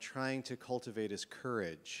what I'm trying to cultivate is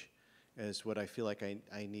courage, is what I feel like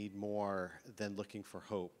I need more than looking for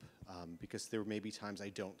hope, because there may be times I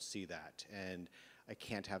don't see that, and I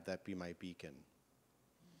can't have that be my beacon.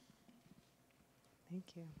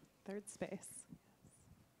 Thank you. Third space.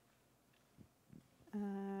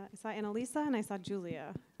 I saw Annalisa and I saw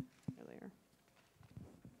Julia earlier.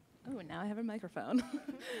 Oh, now I have a microphone.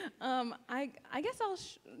 I guess I'll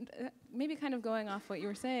maybe kind of going off what you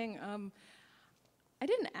were saying. I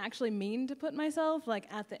didn't actually mean to put myself like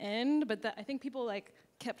at the end, but I think people like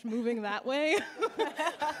kept moving that way.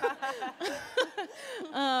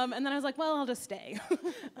 And then I was like, well, I'll just stay.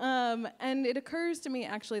 And it occurs to me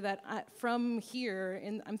actually that from here,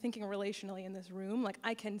 I'm thinking relationally in this room, like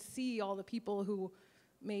I can see all the people who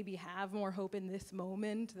maybe have more hope in this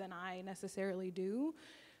moment than I necessarily do,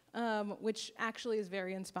 which actually is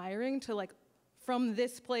very inspiring to like, from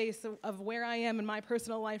this place of where I am in my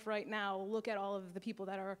personal life right now, look at all of the people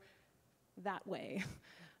that are that way.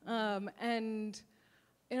 And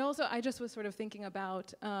it also, I just was sort of thinking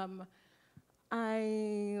about,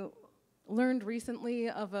 I learned recently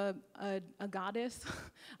of a goddess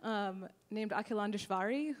named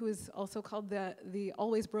Akhilandeshvari, who is also called the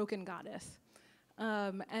always broken goddess.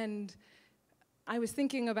 And I was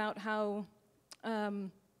thinking about how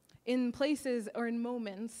in places or in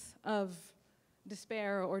moments of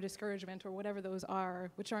despair or discouragement or whatever those are,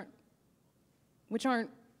 which aren't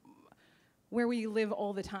where we live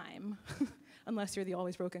all the time, unless you're the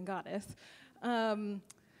always broken goddess,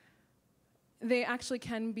 they actually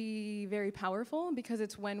can be very powerful, because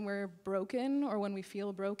it's when we're broken or when we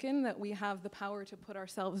feel broken that we have the power to put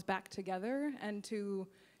ourselves back together and to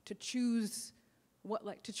choose what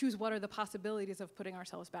are the possibilities of putting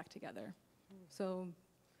ourselves back together. So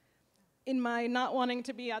in my not wanting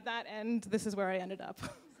to be at that end, this is where I ended up. Say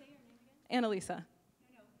your name again? Annalisa.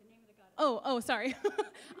 No, the name of the goddess. Oh, sorry.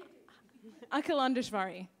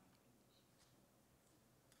 Akhilandeshvari.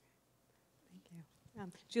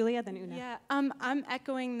 Julia, then Una. Yeah, I'm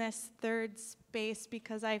echoing this third space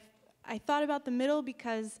because I thought about the middle,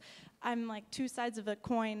 because I'm like two sides of a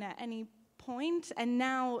coin at any point, and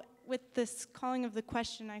now with this calling of the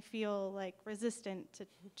question, I feel like resistant to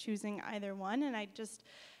choosing either one, and I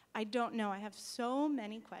don't know. I have so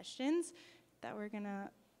many questions that we're gonna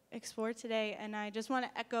explore today, and I just want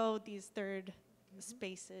to echo these third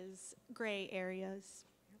spaces, gray areas.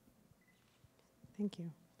 Thank you.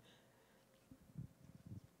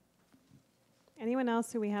 Anyone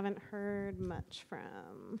else who we haven't heard much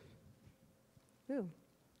from? Ooh,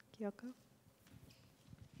 Kyoko?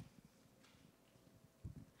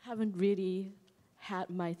 Haven't really had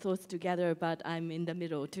my thoughts together, but I'm in the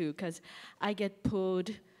middle too, because I get pulled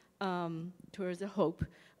towards the hope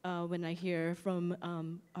when I hear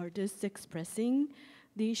from artists expressing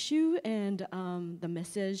the issue and the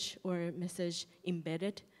message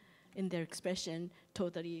embedded in their expression,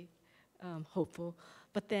 totally hopeful.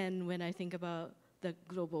 But then when I think about the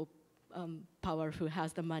global power who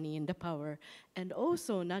has the money and the power, and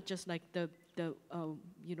also not just like the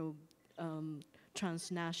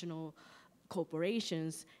transnational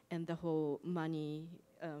corporations and the whole money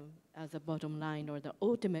as a bottom line or the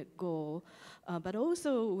ultimate goal, but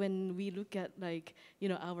also when we look at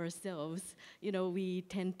ourselves, we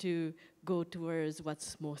tend to go towards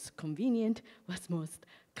what's most convenient, what's most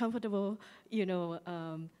comfortable.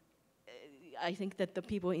 I think that the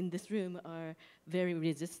people in this room are very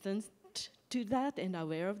resistant to that and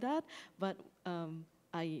aware of that, but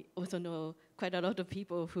I also know quite a lot of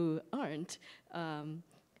people who aren't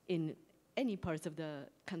in any parts of the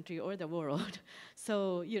country or the world.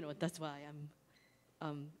 So, that's why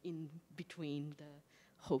I'm in between the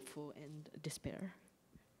hopeful and despair.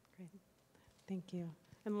 Great. Thank you.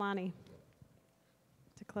 And Lonnie,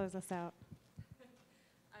 to close us out.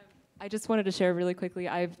 I just wanted to share really quickly.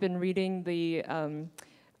 I've been reading the,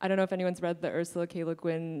 I don't know if anyone's read the Ursula K. Le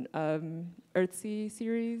Guin Earthsea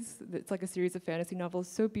series. It's like a series of fantasy novels,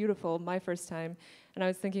 so beautiful, my first time. And I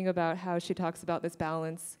was thinking about how she talks about this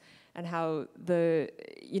balance and how the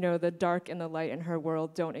dark and the light in her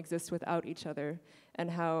world don't exist without each other. And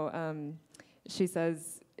how she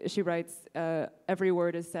writes, every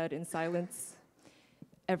word is said in silence,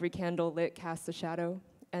 every candle lit casts a shadow.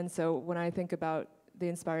 And so when I think about the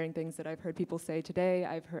inspiring things that I've heard people say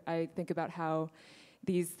today, I think about how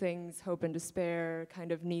these things, hope and despair,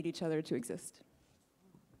 kind of need each other to exist.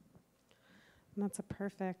 That's a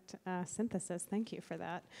perfect synthesis. Thank you for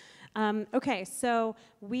that. Okay, so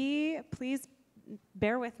please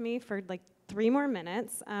bear with me for like 3 more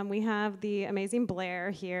minutes. We have the amazing Blair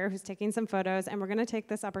here who's taking some photos, and we're going to take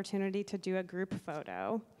this opportunity to do a group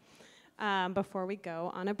photo before we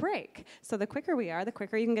go on a break. So the quicker we are, the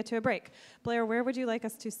quicker you can get to a break. Blair, where would you like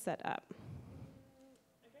us to set up?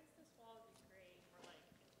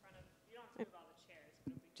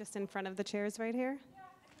 Just in front of the chairs right here?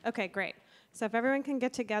 Yeah. Okay, great. So if everyone can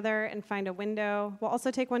get together and find a window, we'll also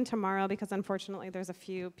take one tomorrow because unfortunately there's a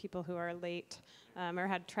few people who are late or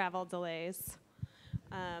had travel delays.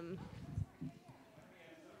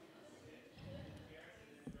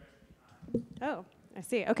 Oh, I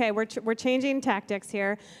see. Okay, we're changing tactics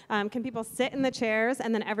here. Can people sit in the chairs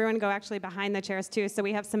and then everyone go actually behind the chairs too? So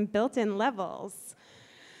we have some built-in levels.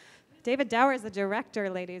 David Dower is the director,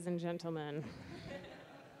 ladies and gentlemen.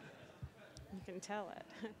 You can tell it.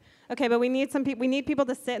 Okay, but we need we need people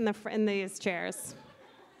to sit in these chairs.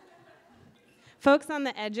 Folks on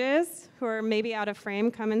the edges who are maybe out of frame,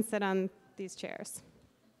 come and sit on these chairs.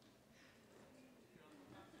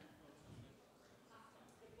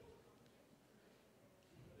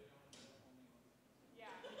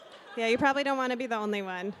 Yeah, you probably don't want to be the only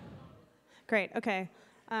one. Great, okay.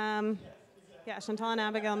 Yeah, Chantal and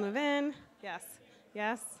Abigail move in. Yes,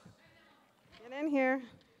 yes. Get in here.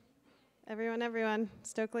 Everyone.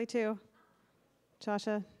 Stokely too.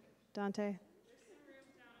 Chasha, Dante,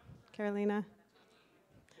 Carolina.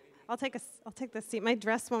 I'll take this seat. My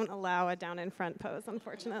dress won't allow a down in front pose,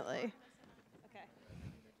 unfortunately. Okay.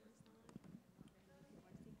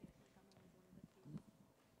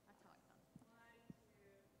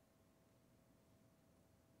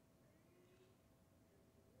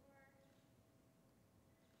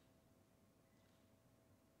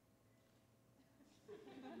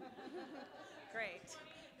 Great.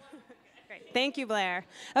 Great. Thank you, Blair.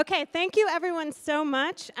 Okay, thank you everyone so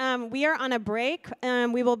much. We are on a break.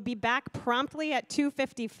 We will be back promptly at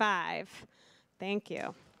 2:55. Thank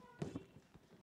you.